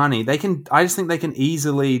heaps of money. I just think they can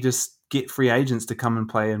easily just get free agents to come and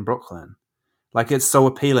play in Brooklyn. Like, it's so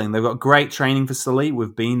appealing. They've got great training facility.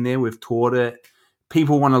 We've been there. We've toured it.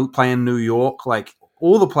 People want to play in New York. Like,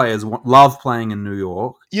 all the players love playing in New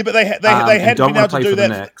York. Yeah, but they hadn't been able to do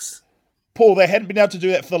that. Paul, they hadn't been able to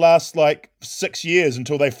do that for the last, 6 years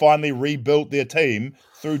until they finally rebuilt their team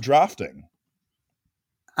through drafting.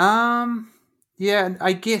 Yeah,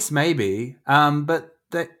 I guess maybe. But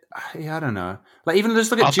I don't know. Like, even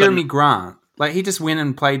just look at Jeremy Grant. Like, he just went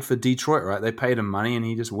and played for Detroit, right? They paid him money and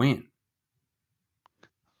he just went.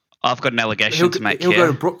 I've got an allegation to make He'll here.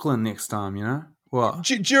 go to Brooklyn next time, you know? What?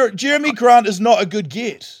 Jeremy Grant is not a good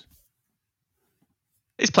get.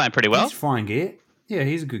 He's playing pretty well. He's a fine get. Yeah,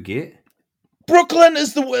 he's a good get. Brooklyn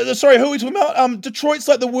is sorry, who are we talking about? Detroit's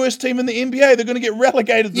like the worst team in the NBA. They're going to get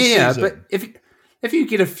relegated this season. Yeah, but if you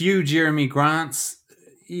get a few Jeremy Grants,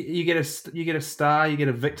 you get a star, you get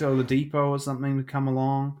a Victor Oladipo or something to come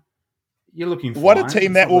along. You're looking for what a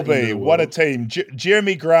team that will be. What a team.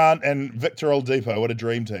 Jeremy Grant and Victor Oladipo. What a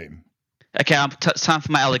dream team. Okay, it's time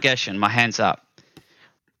for my allegation. My hand's up.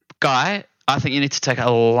 Guy, I think you need to take a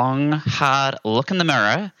long, hard look in the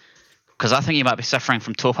mirror because I think you might be suffering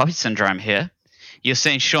from tall poppy syndrome here. You're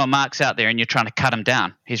seeing Sean Marks out there and you're trying to cut him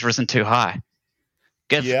down. He's risen too high.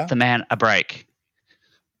 Give the man a break.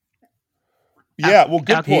 Yeah, well,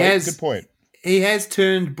 good point. Good point. He has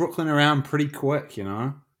turned Brooklyn around pretty quick, you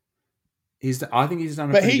know. I think he's done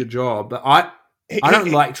a pretty good job. But I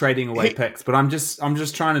don't like trading away picks, but I'm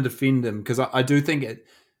just trying to defend him because I do think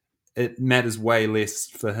it matters way less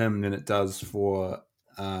for him than it does for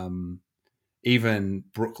even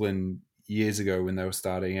Brooklyn years ago when they were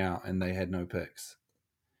starting out and they had no picks.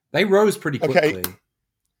 They rose pretty quickly. Okay. No.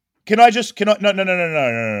 Can I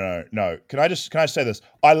say this?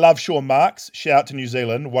 I love Sean Marks. Shout out to New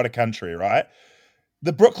Zealand. What a country, right?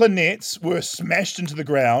 The Brooklyn Nets were smashed into the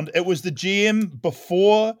ground. It was the GM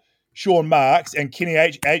before Sean Marks and Kenny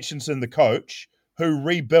Aitchison, the coach, who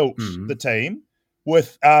rebuilt the team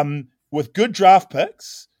with good draft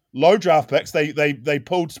picks, low draft picks. They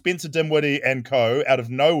pulled Spencer Dinwiddie and co out of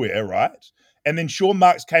nowhere, right? And then Sean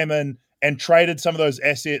Marks came in and traded some of those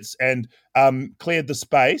assets and cleared the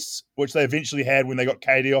space, which they eventually had when they got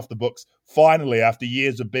KD off the books, finally, after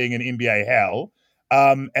years of being in NBA hell.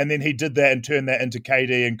 And then he did that and turned that into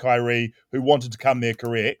KD and Kyrie, who wanted to come there,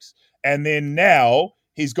 correct? And then now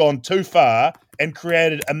he's gone too far and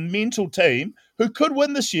created a mental team who could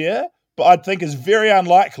win this year, but I think is very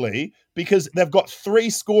unlikely because they've got 3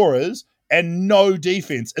 scorers and no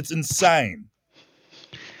defense. It's insane.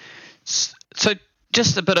 So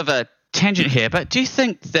just a bit of a tangent here, but do you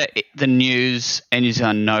think that the news in New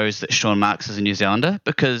Zealand knows that Sean Marks is a New Zealander?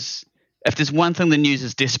 Because if there's one thing the news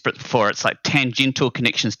is desperate for, it's like tangential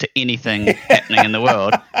connections to anything happening in the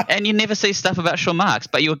world. And you never see stuff about Sean Marks,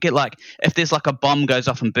 but you'll get if there's a bomb goes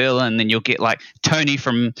off in Berlin, then you'll get Tony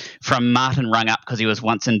from Martin rung up because he was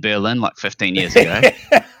once in Berlin 15 years ago.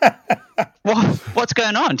 What's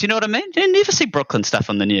going on? Do you know what I mean? You never see Brooklyn stuff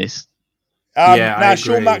on the news. I agree.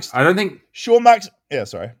 Sean Marks. I don't think Sean Marks. Yeah,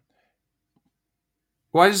 sorry.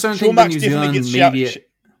 Well, I just don't Sean think the Marks New Zealand media.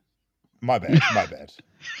 My bad.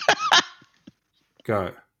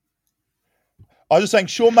 Go. I was just saying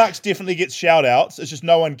Sean Marks definitely gets shout-outs. It's just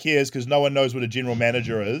no one cares because no one knows what a general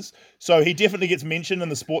manager is. So he definitely gets mentioned in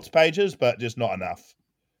the sports pages, but just not enough.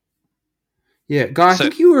 Yeah, Guy, I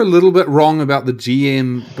think you were a little bit wrong about the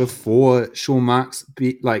GM before Sean Marks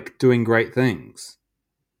doing great things.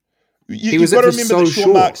 You've got to remember that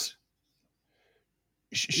Sean Marks...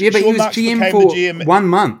 but he was GM for 1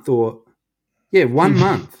 month 1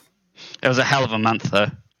 month. It was a hell of a month,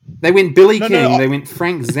 though. They went Billy No, King. no, They went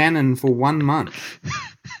Frank Zanin for 1 month.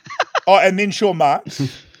 Oh, and then Sean Marks.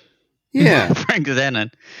 Yeah. Frank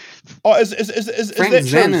Zanin. Oh, is Frank that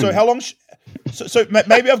true? Zanin. So how long?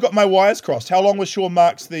 Maybe I've got my wires crossed. How long was Sean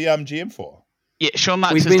Marks the GM for? Yeah, Sean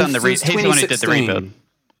Marks We've has been done the since he's the one who did the 2016. rebuild.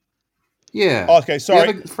 Yeah. Oh, okay,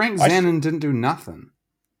 sorry. Frank I- Zanin didn't do nothing.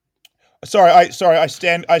 Sorry. I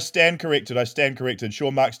stand corrected. I stand corrected.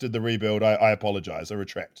 Sean Marks did the rebuild. I apologize. I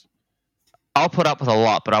retract. I'll put up with a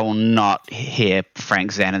lot, but I will not hear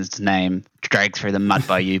Frank Zanin's name dragged through the mud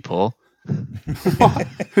by you, Paul. What?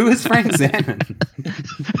 Who is Frank Zanin?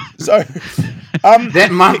 So,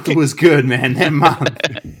 That month was good, man. That month.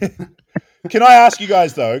 can I ask you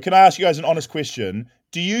guys though? Can I ask you guys an honest question?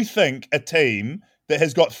 Do you think a team that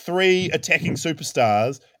has got 3 attacking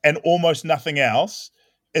superstars and almost nothing else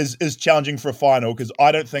is challenging for a final? Because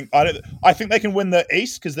I think they can win the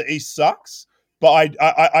East because the East sucks, but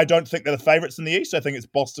I don't think they're the favorites in the East. I think it's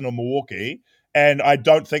Boston or Milwaukee, and I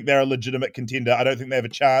don't think they're a legitimate contender. I don't think they have a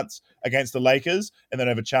chance against the Lakers, and they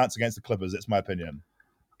don't have a chance against the Clippers. That's my opinion.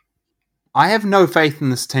 I have no faith in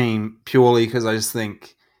this team purely because I just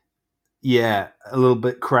think, a little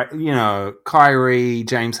bit, Kyrie,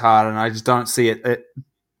 James Harden. I just don't see it.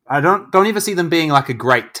 I don't even see them being like a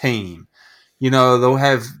great team. They'll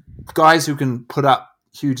have guys who can put up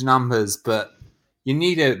huge numbers, but you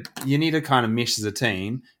need to kind of mesh as a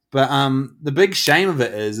team. But the big shame of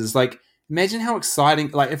it is like, imagine how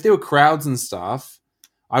exciting. Like if there were crowds and stuff,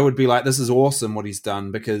 I would be like, this is awesome what he's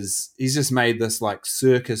done, because he's just made this like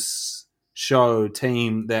circus show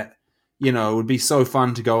team that would be so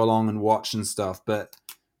fun to go along and watch and stuff. But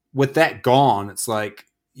with that gone, it's like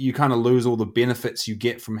you kind of lose all the benefits you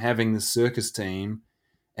get from having this circus team,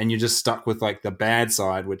 and you're just stuck with like the bad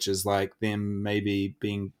side, which is like them maybe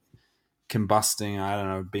being combusting, I don't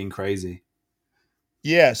know, being crazy.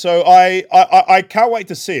 Yeah, so I can't wait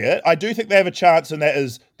to see it. I do think they have a chance, and that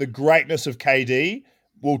is the greatness of KD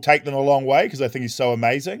will take them a long way because I think he's so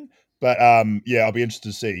amazing. But I'll be interested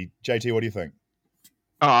to see. JT, what do you think?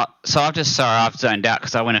 So I've zoned out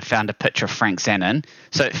because I went and found a picture of Frank Zanin.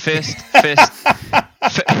 So first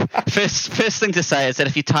thing to say is that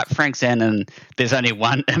if you type Frank Zanin, there's only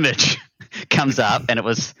one image comes up, and it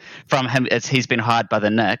was from him. He's been hired by the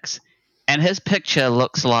Knicks, and his picture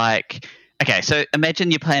looks like. Okay, so imagine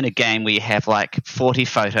you're playing a game where you have like 40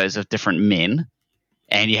 photos of different men,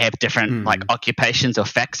 and you have different like occupations or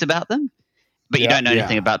facts about them, but you don't know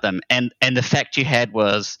anything about them. And the fact you had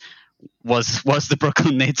was the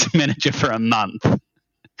Brooklyn Nets manager for a month.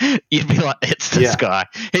 You'd be like, it's this guy.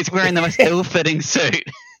 He's wearing the most ill-fitting suit.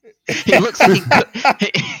 He looks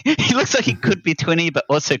like he could be 20, but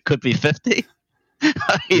also could be 50.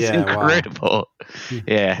 He's incredible. Wow.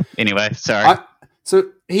 Yeah. Anyway, sorry.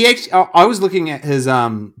 I was looking at his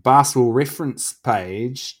basketball reference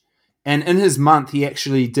page, and in his month, he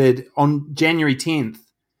actually did on January 10th.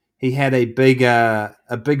 He had a big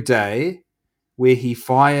day where he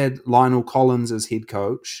fired Lionel Collins as head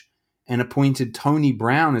coach and appointed Tony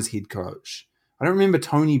Brown as head coach. I don't remember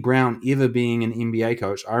Tony Brown ever being an NBA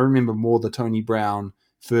coach. I remember more the Tony Brown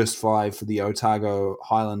first 5 for the Otago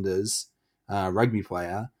Highlanders rugby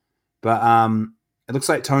player. But it looks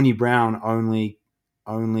like Tony Brown only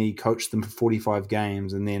coached them for 45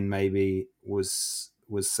 games and then maybe was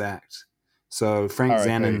sacked. So Frank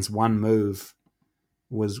Zanin's one move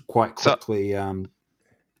was quite quickly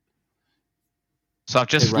so I've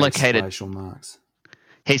just located Marks.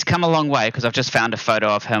 He's come a long way because I've just found a photo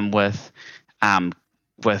of him with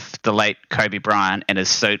the late Kobe Bryant and his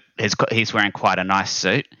suit. He's wearing quite a nice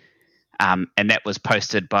suit. And that was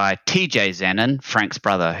posted by TJ Zanin, Frank's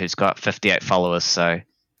brother, who's got 58 followers. So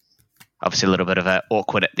obviously a little bit of an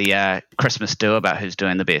awkward at the Christmas do about who's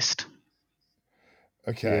doing the best.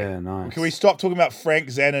 Okay. Yeah, nice. Can we stop talking about Frank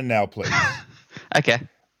Zanin now, please? Okay.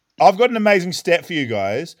 I've got an amazing stat for you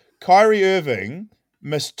guys. Kyrie Irving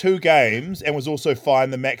missed 2 games and was also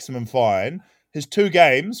fined the maximum fine. His 2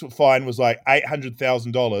 games fine was like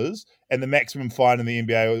 $800,000, and the maximum fine in the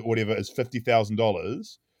NBA or whatever is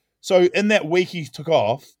 $50,000. So in that week he took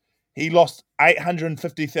off, he lost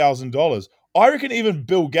 $850,000. I reckon even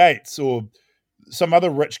Bill Gates or some other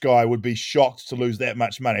rich guy would be shocked to lose that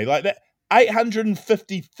much money. Like that,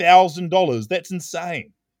 $850,000. That's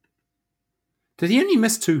insane. Did he only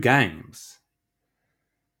miss 2 games?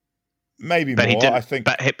 Maybe but more, I think.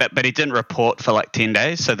 But he didn't report for like 10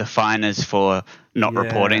 days, so the fine is for not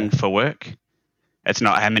reporting for work. It's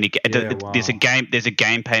not how many. Wow. There's a game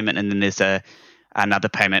payment, and then there's another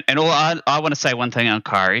payment. And I want to say one thing on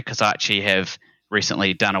Kyrie, because I actually have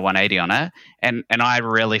recently done a 180 on it, and I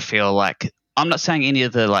really feel like I'm not saying any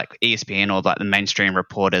of the like ESPN or like the mainstream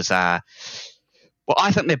reporters are Well,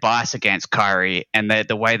 I think they're biased against Kyrie, and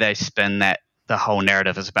the way they spin that the whole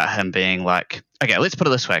narrative is about him being like, okay, let's put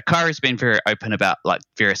it this way. Kyrie's been very open about like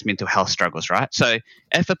various mental health struggles, right? So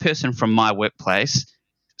if a person from my workplace,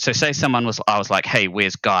 so say I was like, hey,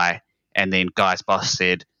 where's Guy? And then Guy's boss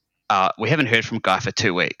said, we haven't heard from Guy for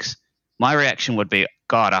 2 weeks. My reaction would be,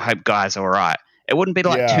 God, I hope Guy's all right. It wouldn't be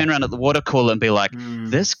like turn around at the water cooler and be like,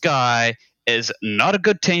 this guy is not a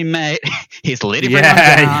good teammate. He's let everyone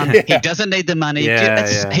down. He doesn't need the money.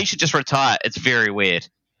 He should just retire. It's very weird.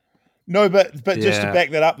 No, but just to back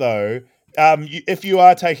that up though, if you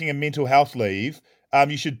are taking a mental health leave,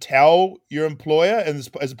 you should tell your employer as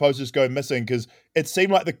opposed to just go missing, because it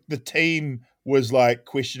seemed like the team was like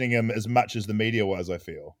questioning him as much as the media was, I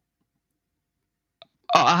feel.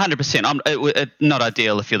 Oh, 100%. Not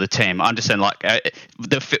ideal if you're the team. I'm just saying, like,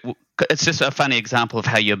 it's just a funny example of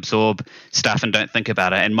how you absorb stuff and don't think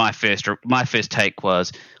about it. And my first take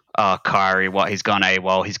was, oh, Kyrie, he's gone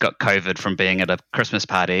AWOL. He's got COVID from being at a Christmas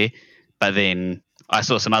party. But then I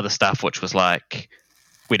saw some other stuff which was like,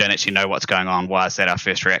 we don't actually know what's going on. Why is that our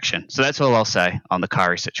first reaction? So that's all I'll say on the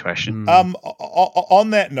Kyrie situation. On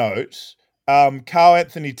that note, Karl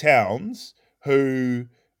Anthony Towns, who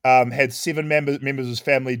had 7 members of his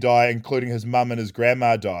family die, including his mum and his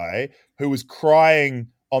grandma die, who was crying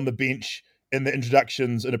on the bench in the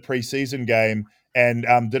introductions in a preseason game, and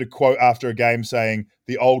did a quote after a game saying,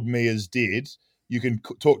 "The old me is dead." You can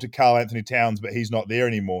talk to Karl Anthony Towns, but he's not there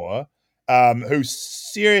anymore. Who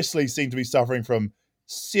seriously seemed to be suffering from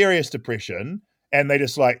serious depression, and they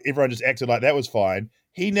just like everyone just acted like that was fine.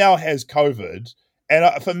 He now has COVID,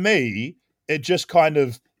 and for me, it just kind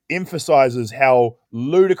of emphasizes how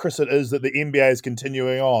ludicrous it is that the NBA is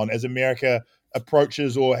continuing on as America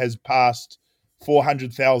approaches or has passed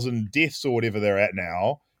 400,000 deaths or whatever they're at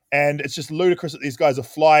now. And it's just ludicrous that these guys are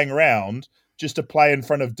flying around just to play in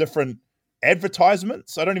front of different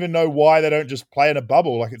advertisements. I don't even know why they don't just play in a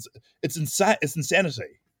bubble. Like it's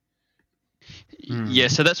insanity. Yeah,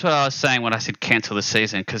 so that's what I was saying when I said cancel the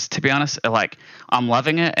season, because to be honest, like, I'm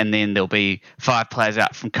loving it, and then there'll be 5 players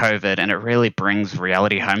out from COVID, and it really brings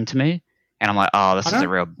reality home to me, and I'm like, oh, this is a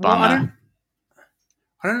real bummer.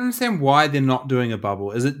 I don't understand why they're not doing a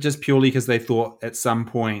bubble. Is it just purely because they thought at some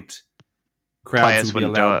point crowds would be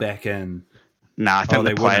allowed back in? No, I think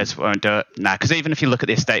the players won't do it. No, because even if you look at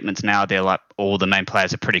their statements now, they're like, all the main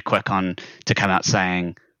players are pretty quick to come out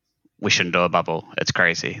saying, we shouldn't do a bubble. It's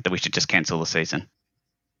crazy that we should just cancel the season.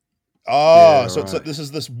 Oh, yeah, so right. This is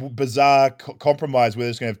this bizarre compromise where they're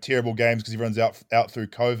just going to have terrible games because everyone's out through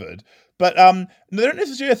COVID. But they don't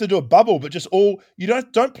necessarily have to do a bubble, but just you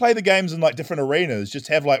don't play the games in like different arenas. Just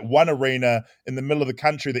have like one arena in the middle of the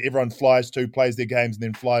country that everyone flies to, plays their games, and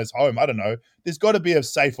then flies home. I don't know. There's got to be a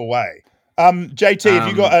safer way. JT, have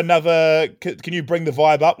you got another? Can you bring the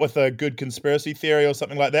vibe up with a good conspiracy theory or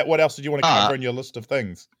something like that? What else did you want to cover in your list of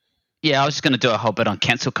things? Yeah, I was just going to do a whole bit on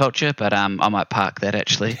cancel culture, but I might park that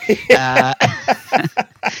actually.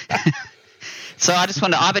 So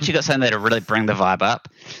I've actually got something there to really bring the vibe up.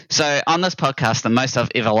 So on this podcast, the most I've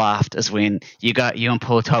ever laughed is when you and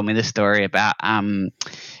Paul told me this story about Danny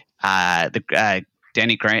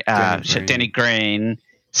Green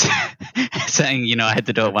saying, I had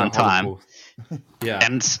to do it one time. Yeah.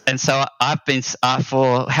 And so I've been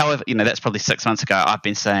for however, that's probably 6 months ago, I've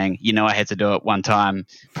been saying, I had to do it one time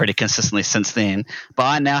pretty consistently since then. But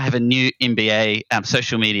I now have a new NBA,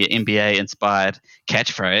 social media NBA inspired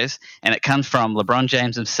catchphrase, and it comes from LeBron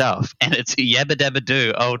James himself, and it's yabba dabba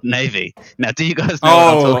do, Old Navy. Now, do you guys know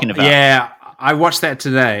what I'm talking about? Yeah, I watched that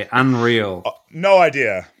today. Unreal. No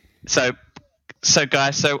idea. So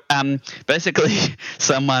guys, basically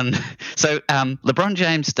LeBron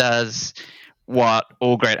James does what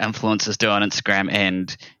all great influencers do on Instagram,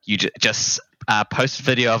 and you just post a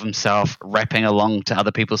video of himself rapping along to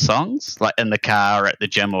other people's songs, like in the car or at the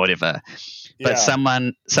gym or whatever. Yeah. But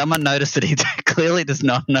someone noticed that he clearly does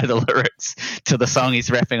not know the lyrics to the song he's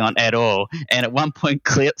rapping on at all, and at one point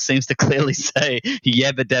seems to clearly say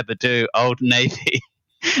 "Yabba Dabba Do, Old Navy."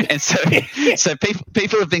 And so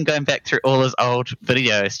people have been going back through all his old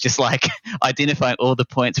videos, just like identifying all the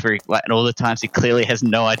points where and all the times he clearly has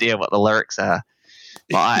no idea what the lyrics are.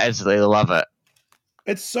 But I absolutely love it.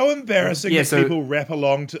 It's so embarrassing that people rap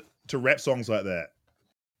along to rap songs like that.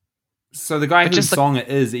 So the guy whose song it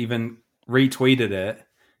is even retweeted it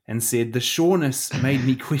and said, "The sureness made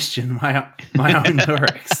me question my own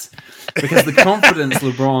lyrics because the confidence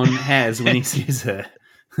LeBron has when he says it."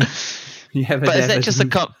 But is that just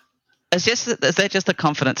the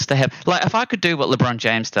confidence to have? Like, if I could do what LeBron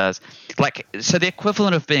James does, so the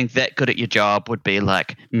equivalent of being that good at your job would be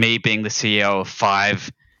like me being the CEO of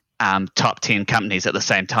 5 top 10 companies at the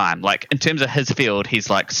same time. Like in terms of his field, he's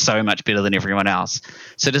like so much better than everyone else.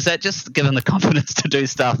 So does that just give him the confidence to do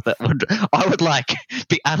stuff that I would like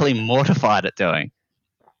be utterly mortified at doing?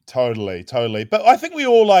 Totally. But I think we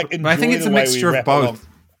all like enjoy I think it's the a way mixture we of wrap along. both.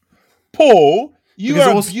 Paul, you Because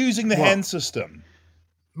are also- abusing the what? hand system.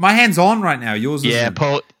 My hand's on right now. Yours Yeah, isn't.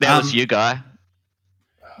 Paul, that was you, guy.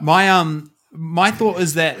 My thought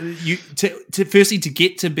is that you to firstly to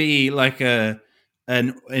get to be like an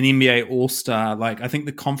NBA All-Star, like I think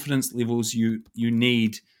the confidence levels you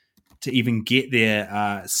need to even get there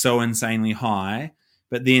are so insanely high,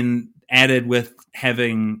 but then added with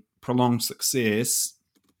having prolonged success,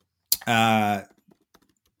 that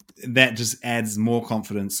just adds more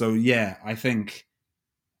confidence. So yeah, I think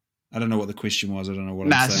I don't know what the question was. I don't know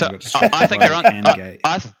what I'm saying. So I think you're on. Handgate.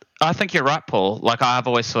 I think you're right, Paul. Like I've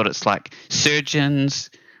always thought it's like surgeons,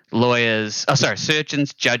 judges,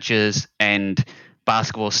 and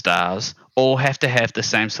basketball stars all have to have the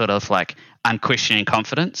same sort of like unquestioning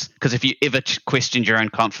confidence. Because if you ever questioned your own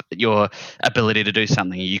your ability to do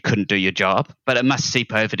something, you couldn't do your job. But it must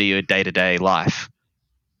seep over to your day-to-day life.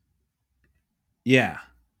 Yeah.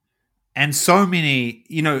 And so many,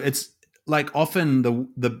 it's like often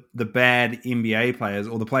the bad NBA players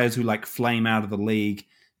or the players who like flame out of the league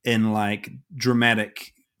in like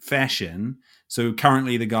dramatic fashion. So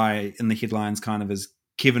currently the guy in the headlines kind of is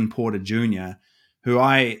Kevin Porter Jr., who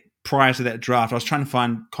prior to that draft, I was trying to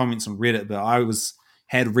find comments on Reddit, but I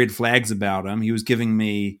had red flags about him. He was giving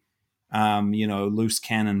me, loose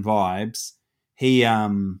cannon vibes. He,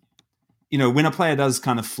 when a player does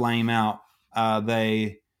kind of flame out,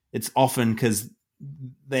 it's often because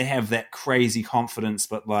they have that crazy confidence,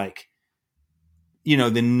 but like,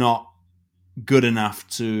 they're not good enough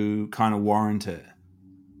to kind of warrant it.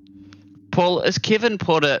 Paul, is Kevin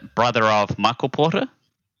Porter brother of Michael Porter?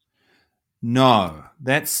 No,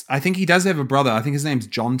 I think he does have a brother. I think his name's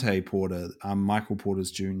Jonte Porter, Michael Porter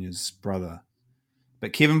Jr.'s brother.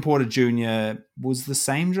 But Kevin Porter Jr. was the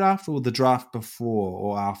same draft or the draft before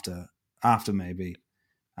or after maybe.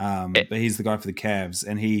 But he's the guy for the Cavs,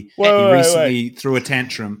 and he recently threw a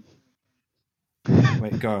tantrum.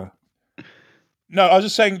 Wait, go. No, I was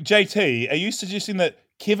just saying, JT, are you suggesting that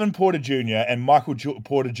Kevin Porter Jr. and Michael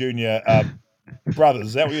Porter Jr. are brothers?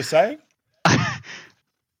 Is that what you're saying?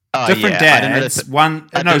 Different dads.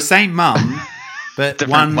 Same mum, but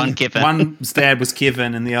one Kevin. One's dad was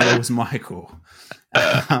Kevin and the other was Michael.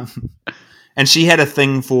 And she had a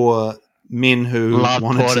thing for men who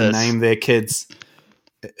wanted to name their kids.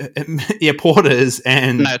 Porters,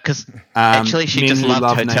 and no, because actually she just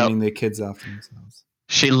loved naming their kids after themselves.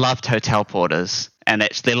 She loved hotel porters, and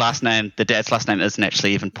their last name, the dad's last name, isn't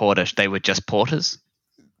actually even Porter. They were just porters.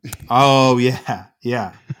 Oh yeah.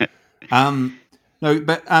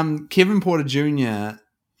 Kevin Porter Jr.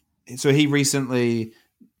 So he recently,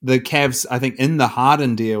 the Cavs, I think in the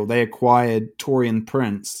Harden deal, they acquired Taurean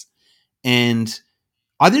Prince, and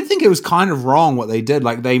I didn't think it was kind of wrong what they did.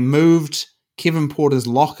 Like they moved Kevin Porter's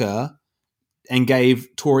locker and gave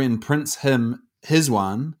Taurean Prince his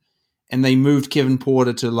one, and they moved Kevin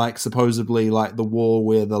Porter to like supposedly like the wall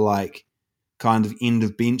where the like kind of end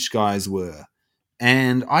of bench guys were.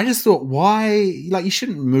 And I just thought, why? Like you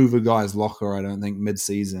shouldn't move a guy's locker, I don't think,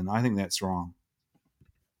 mid-season. I think that's wrong.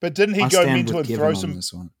 But didn't he go mental and throw some?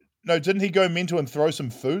 This one. No, didn't he go mental and throw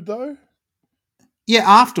some food though? Yeah,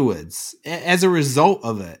 afterwards, as a result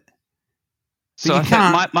of it. So you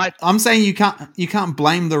can't. I'm saying you can't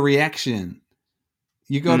blame the reaction.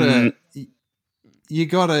 You gotta. You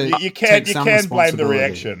gotta. You can blame the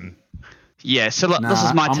reaction. Yeah. So look, this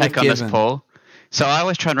is my take on this, Paul. So I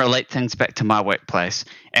always try and relate things back to my workplace,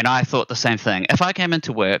 and I thought the same thing. If I came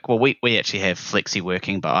into work, well, we actually have flexi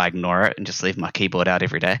working, but I ignore it and just leave my keyboard out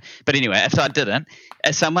every day. But anyway, if I didn't,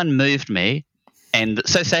 if someone moved me, and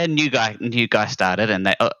so say a new guy started, and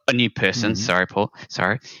a new person, sorry, Paul,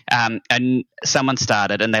 and someone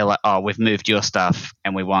started, and they're like, oh, we've moved your stuff,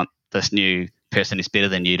 and we want this new person who's better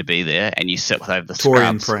than you to be there, and you sit with over the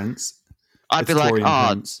Taurean scrubs. Prince. I'd be like,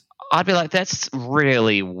 I'd be like, that's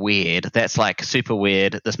really weird. That's like super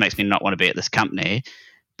weird. This makes me not want to be at this company.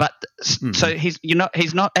 But so he's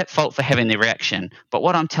not at fault for having the reaction. But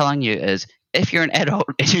what I'm telling you is, if you're an adult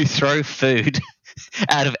and you throw food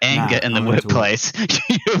out of anger in the workplace,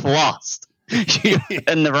 you've lost. You're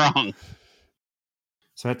in the wrong.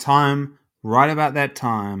 So right about that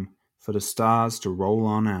time, for the stars to roll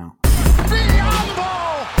on out.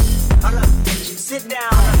 Sit down.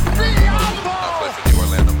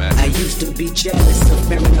 I used to be jealous of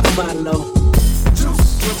Mary Follow.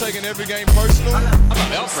 You're taking every game personal.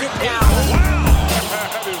 Sit down. Wow.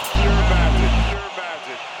 That is pure magic.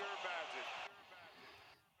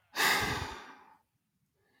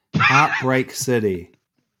 Heartbreak City.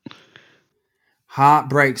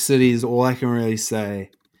 Heartbreak City is all I can really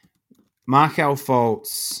say. Markel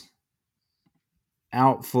Fultz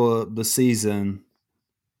out for the season.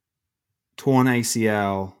 Torn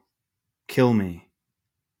ACL. Kill me.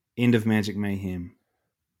 End of Magic Mayhem.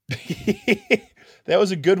 That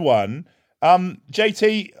was a good one.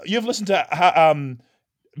 JT, you've listened to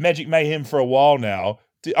Magic Mayhem for a while now.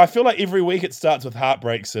 I feel like every week it starts with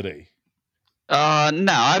Heartbreak City.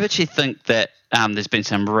 No, I actually think that there's been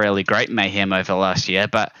some really great mayhem over the last year,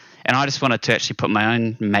 and I just wanted to actually put my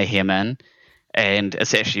own mayhem in, and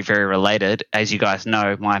it's actually very related. As you guys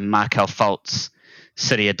know, my Markel Fultz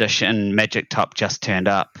City Edition Magic Top just turned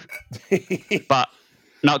up, but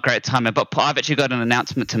not great timing. But I've actually got an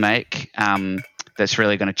announcement to make that's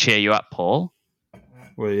really going to cheer you up, Paul.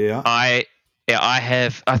 Well, yeah. I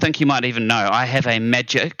think you might even know, I have a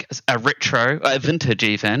Magic, a retro, a vintage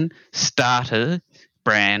even, starter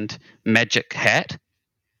brand Magic hat.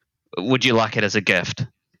 Would you like it as a gift?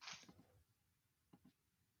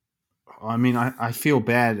 I mean, I feel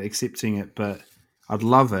bad accepting it, but I'd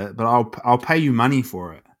love it. But I'll pay you money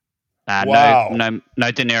for it. Wow.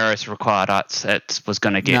 No dinero is required. It was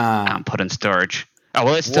going to get put in storage. Oh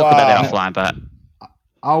well, let's talk Wow. about it offline. But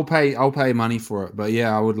I'll pay money for it. But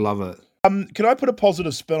yeah, I would love it. Can I put a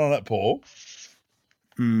positive spin on it, Paul?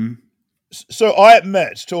 Mm. So I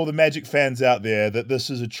admit to all the Magic fans out there that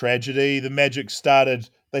this is a tragedy. The Magic started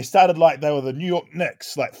like they were the New York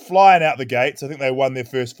Knicks, like flying out the gates. I think they won their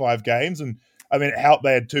first 5 games. And I mean, it helped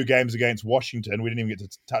they had 2 games against Washington. We didn't even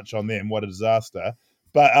get to touch on them. What a disaster.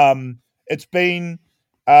 But it's been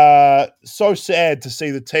so sad to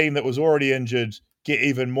see the team that was already injured get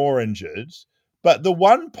even more injured. But the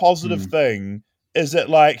one positive thing is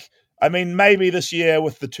that, like, I mean, maybe this year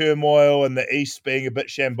with the turmoil and the East being a bit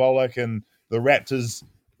shambolic and the Raptors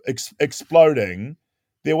exploding,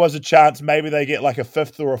 there was a chance maybe they get like a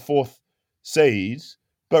 5th or a 4th seed.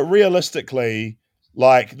 But realistically,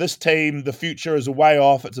 like, this team, the future is a way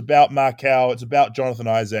off. It's about Markel. It's about Jonathan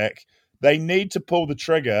Isaac. They need to pull the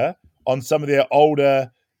trigger on some of their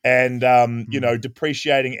older and,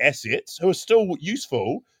 depreciating assets who are still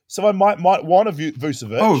useful. Someone might want a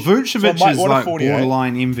Vucevic. Oh, Vucevic Someone is might want a like 48.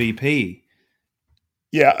 borderline MVP.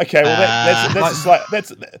 Yeah, okay. Well,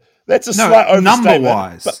 that's a slight overstatement. Number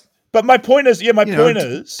wise. But my point is, my point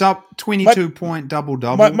is 22-point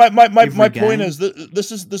double-double. My point is that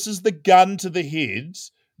this is the gun to the head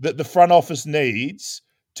that the front office needs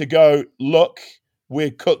to go, look,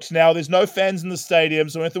 we're cooked now. There's no fans in the stadium,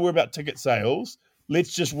 so we don't have to worry about ticket sales.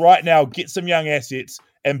 Let's just right now get some young assets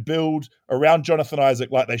and build around Jonathan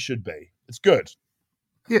Isaac like they should be. It's good.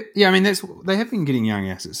 Yeah. I mean, they have been getting young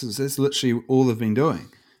assets. That's literally all they've been doing.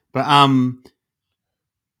 But I've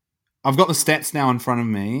got the stats now in front of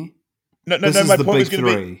me. No. This is My the point big was going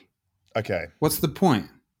to three. be okay. What's the point?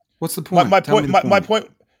 My point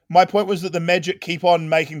was that the Magic keep on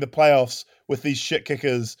making the playoffs with these shit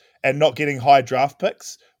kickers and not getting high draft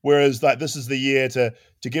picks. Whereas, like, this is the year to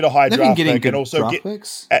get a high draft pick and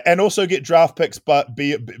also get draft picks, but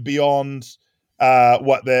beyond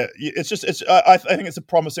what they're. I think it's a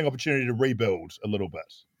promising opportunity to rebuild a little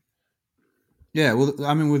bit. Yeah, well,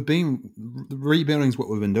 I mean, rebuilding is what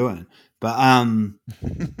we've been doing, but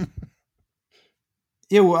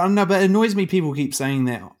yeah, well, I don't know, but it annoys me. People keep saying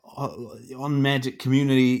that on Magic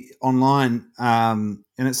community online, and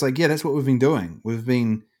it's like, yeah, that's what we've been doing. We've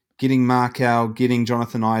been getting Markel, getting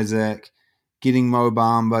Jonathan Isaac, getting Mo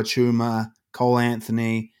Bamba, Chuma, Cole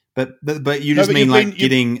Anthony, but you just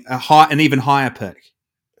getting an even higher pick.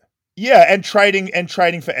 Yeah, and trading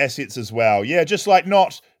for assets as well. Yeah, just like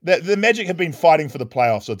not the Magic have been fighting for the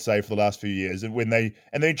playoffs, I'd say, for the last few years, and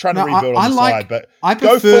they're trying to rebuild on the side. But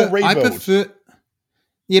go full rebuild.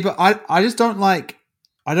 Yeah, but I just don't like.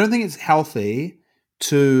 I don't think it's healthy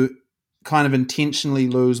to kind of intentionally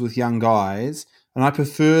lose with young guys. And I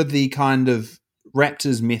prefer the kind of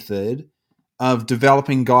Raptors method of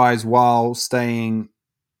developing guys while trying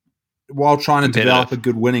to develop a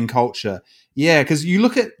good winning culture. Yeah, because you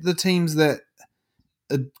look at the teams that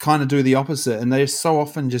kind of do the opposite, and they so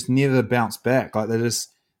often just never bounce back. Like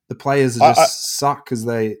the players just suck because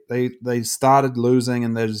they started losing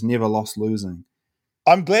and they just never lost losing.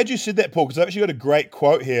 I'm glad you said that, Paul, because I've actually got a great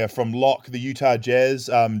quote here from Locke, the Utah Jazz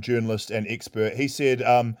journalist and expert. He said,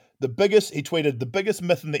 he tweeted, the biggest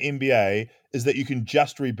myth in the NBA is that you can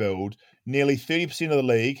just rebuild. Nearly 30% of the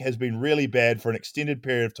league has been really bad for an extended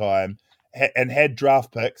period of time and had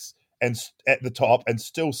draft picks and at the top and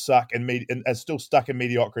still suck and still stuck in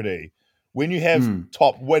mediocrity. When you have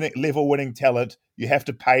top winning talent, you have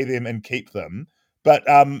to pay them and keep them. But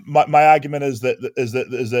my argument is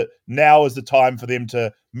that now is the time for them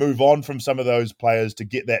to move on from some of those players to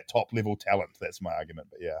get that top level talent. That's my argument.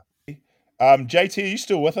 But yeah, JT, are you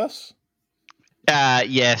still with us?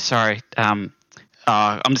 Yeah, sorry. I'm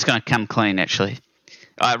just going to come clean, actually.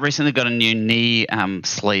 I recently got a new knee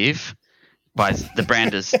sleeve by the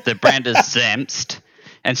brand is Zamst,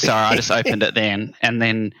 and so I just opened it then, and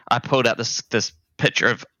then I pulled out this picture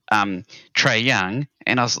of Trae Young,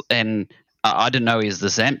 and I didn't know he was the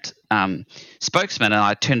Zamst spokesman, and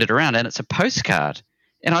I turned it around, and it's a postcard,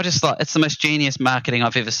 and I just thought it's the most genius marketing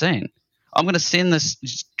I've ever seen. I'm going to send this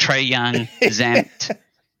Trae Young Zamst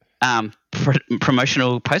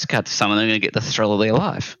promotional postcard to someone. They're going to get the thrill of their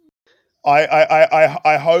life.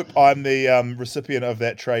 I hope I'm the recipient of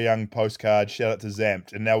that Trae Young postcard. Shout out to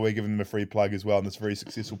Zampt, and now we're giving them a free plug as well on this very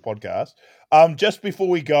successful podcast. Just before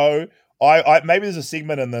we go, I maybe there's a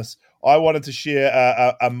segment in this. I wanted to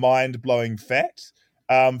share a mind-blowing fact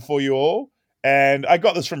for you all, and I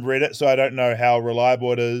got this from Reddit, so I don't know how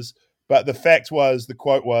reliable it is. But the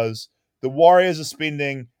quote was, the Warriors are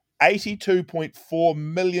spending $82.4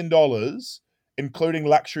 million, including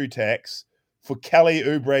luxury tax, for Kelly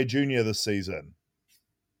Oubre Jr. this season.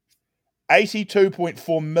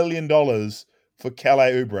 $82.4 million for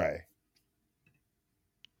Kelly Oubre.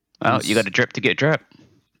 Well, you got to drip to get drip.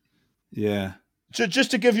 Yeah.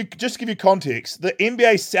 Just to give you context, the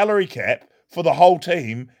NBA salary cap for the whole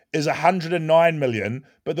team is $109 million,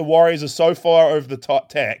 but the Warriors are so far over the top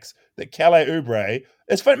tax that Kelly Oubre.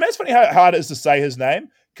 It's funny how hard it is to say his name,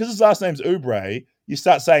 because his last name's Oubre. You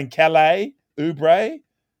start saying Kelly Oubre.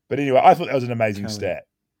 But anyway, I thought that was an amazing stat.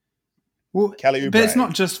 Well, Kelly Oubre. But it's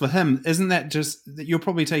not just for him. Isn't that just that you're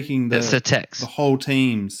probably taking the tax, the whole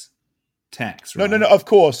team's tax? Right? No. Of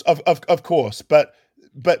course. But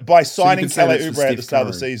by signing Kelly Oubre at the start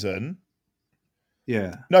of the season,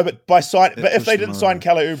 yeah. No, but if they didn't sign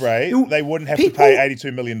Kelly Oubre, they wouldn't have to pay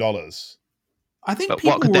 $82 million. I think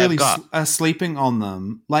people really are sleeping on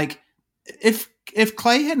them. Like if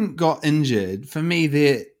Clay hadn't got injured, for me,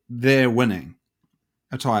 they're winning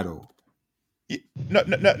a title. No.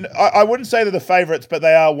 I wouldn't say they're the favourites, but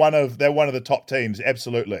they're one of the top teams.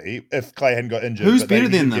 Absolutely. If Clay hadn't got injured, who's better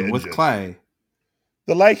than them with Clay?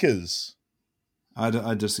 The Lakers.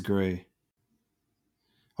 I disagree.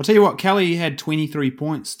 I'll tell you what. Kelly had 23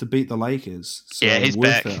 points to beat the Lakers. So yeah, he's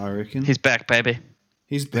worth back. It, I reckon He's back, baby.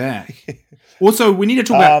 He's back. Also, we need to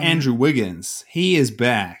talk about Andrew Wiggins. He is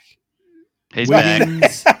back.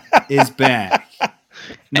 Wiggins is back.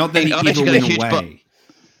 Not that he ever went away.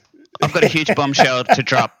 I've got a huge bombshell to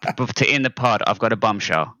drop to end the pod. I've got a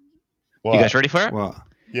bombshell. What? You guys ready for it? What?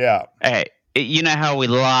 Yeah. Hey, you know how we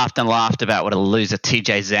laughed about what a loser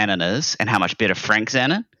TJ Zanin is and how much better Frank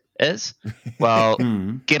Zanin is? Well,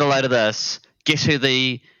 get a load of this. Guess who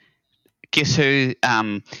the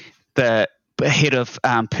head of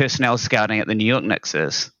personnel scouting at the New York Knicks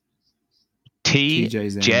is?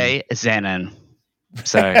 TJ Zanin.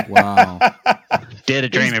 So wow. Dare to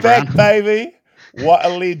dream, He's everyone. Back, baby. What a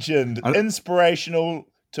legend. Inspirational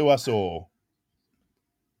to us all.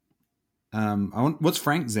 What's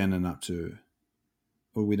Frank Zanin up to?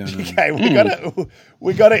 Or we don't know. Okay,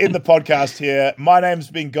 we got to end the podcast here. My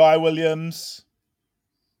name's been Guy Williams.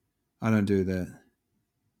 I don't do that.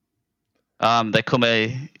 They call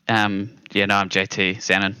me I'm JT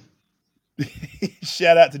Zanin.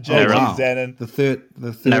 Shout out to JT Zanin. The third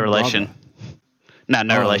no relation. Brother.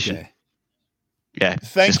 No relation. Okay. Yeah,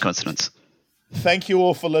 just coincidence. Thank you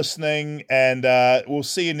all for listening, and we'll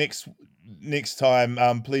see you next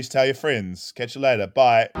time. Please tell your friends. Catch you later.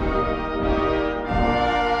 Bye.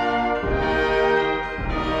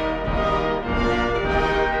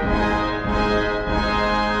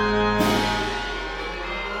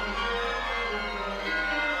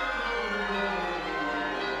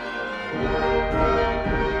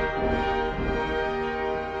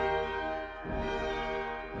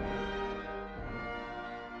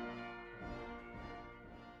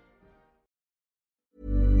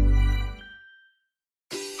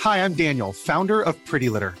 Hi, I'm Daniel, founder of Pretty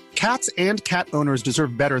Litter. Cats and cat owners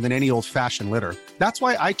deserve better than any old-fashioned litter. That's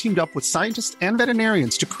why I teamed up with scientists and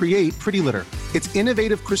veterinarians to create Pretty Litter. Its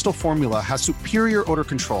innovative crystal formula has superior odor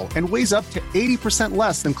control and weighs up to 80%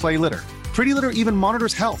 less than clay litter. Pretty Litter even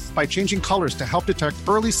monitors health by changing colors to help detect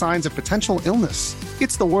early signs of potential illness.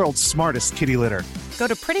 It's the world's smartest kitty litter. Go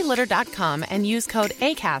to prettylitter.com and use code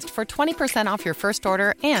ACAST for 20% off your first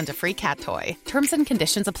order and a free cat toy. Terms and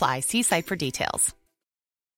conditions apply. See site for details.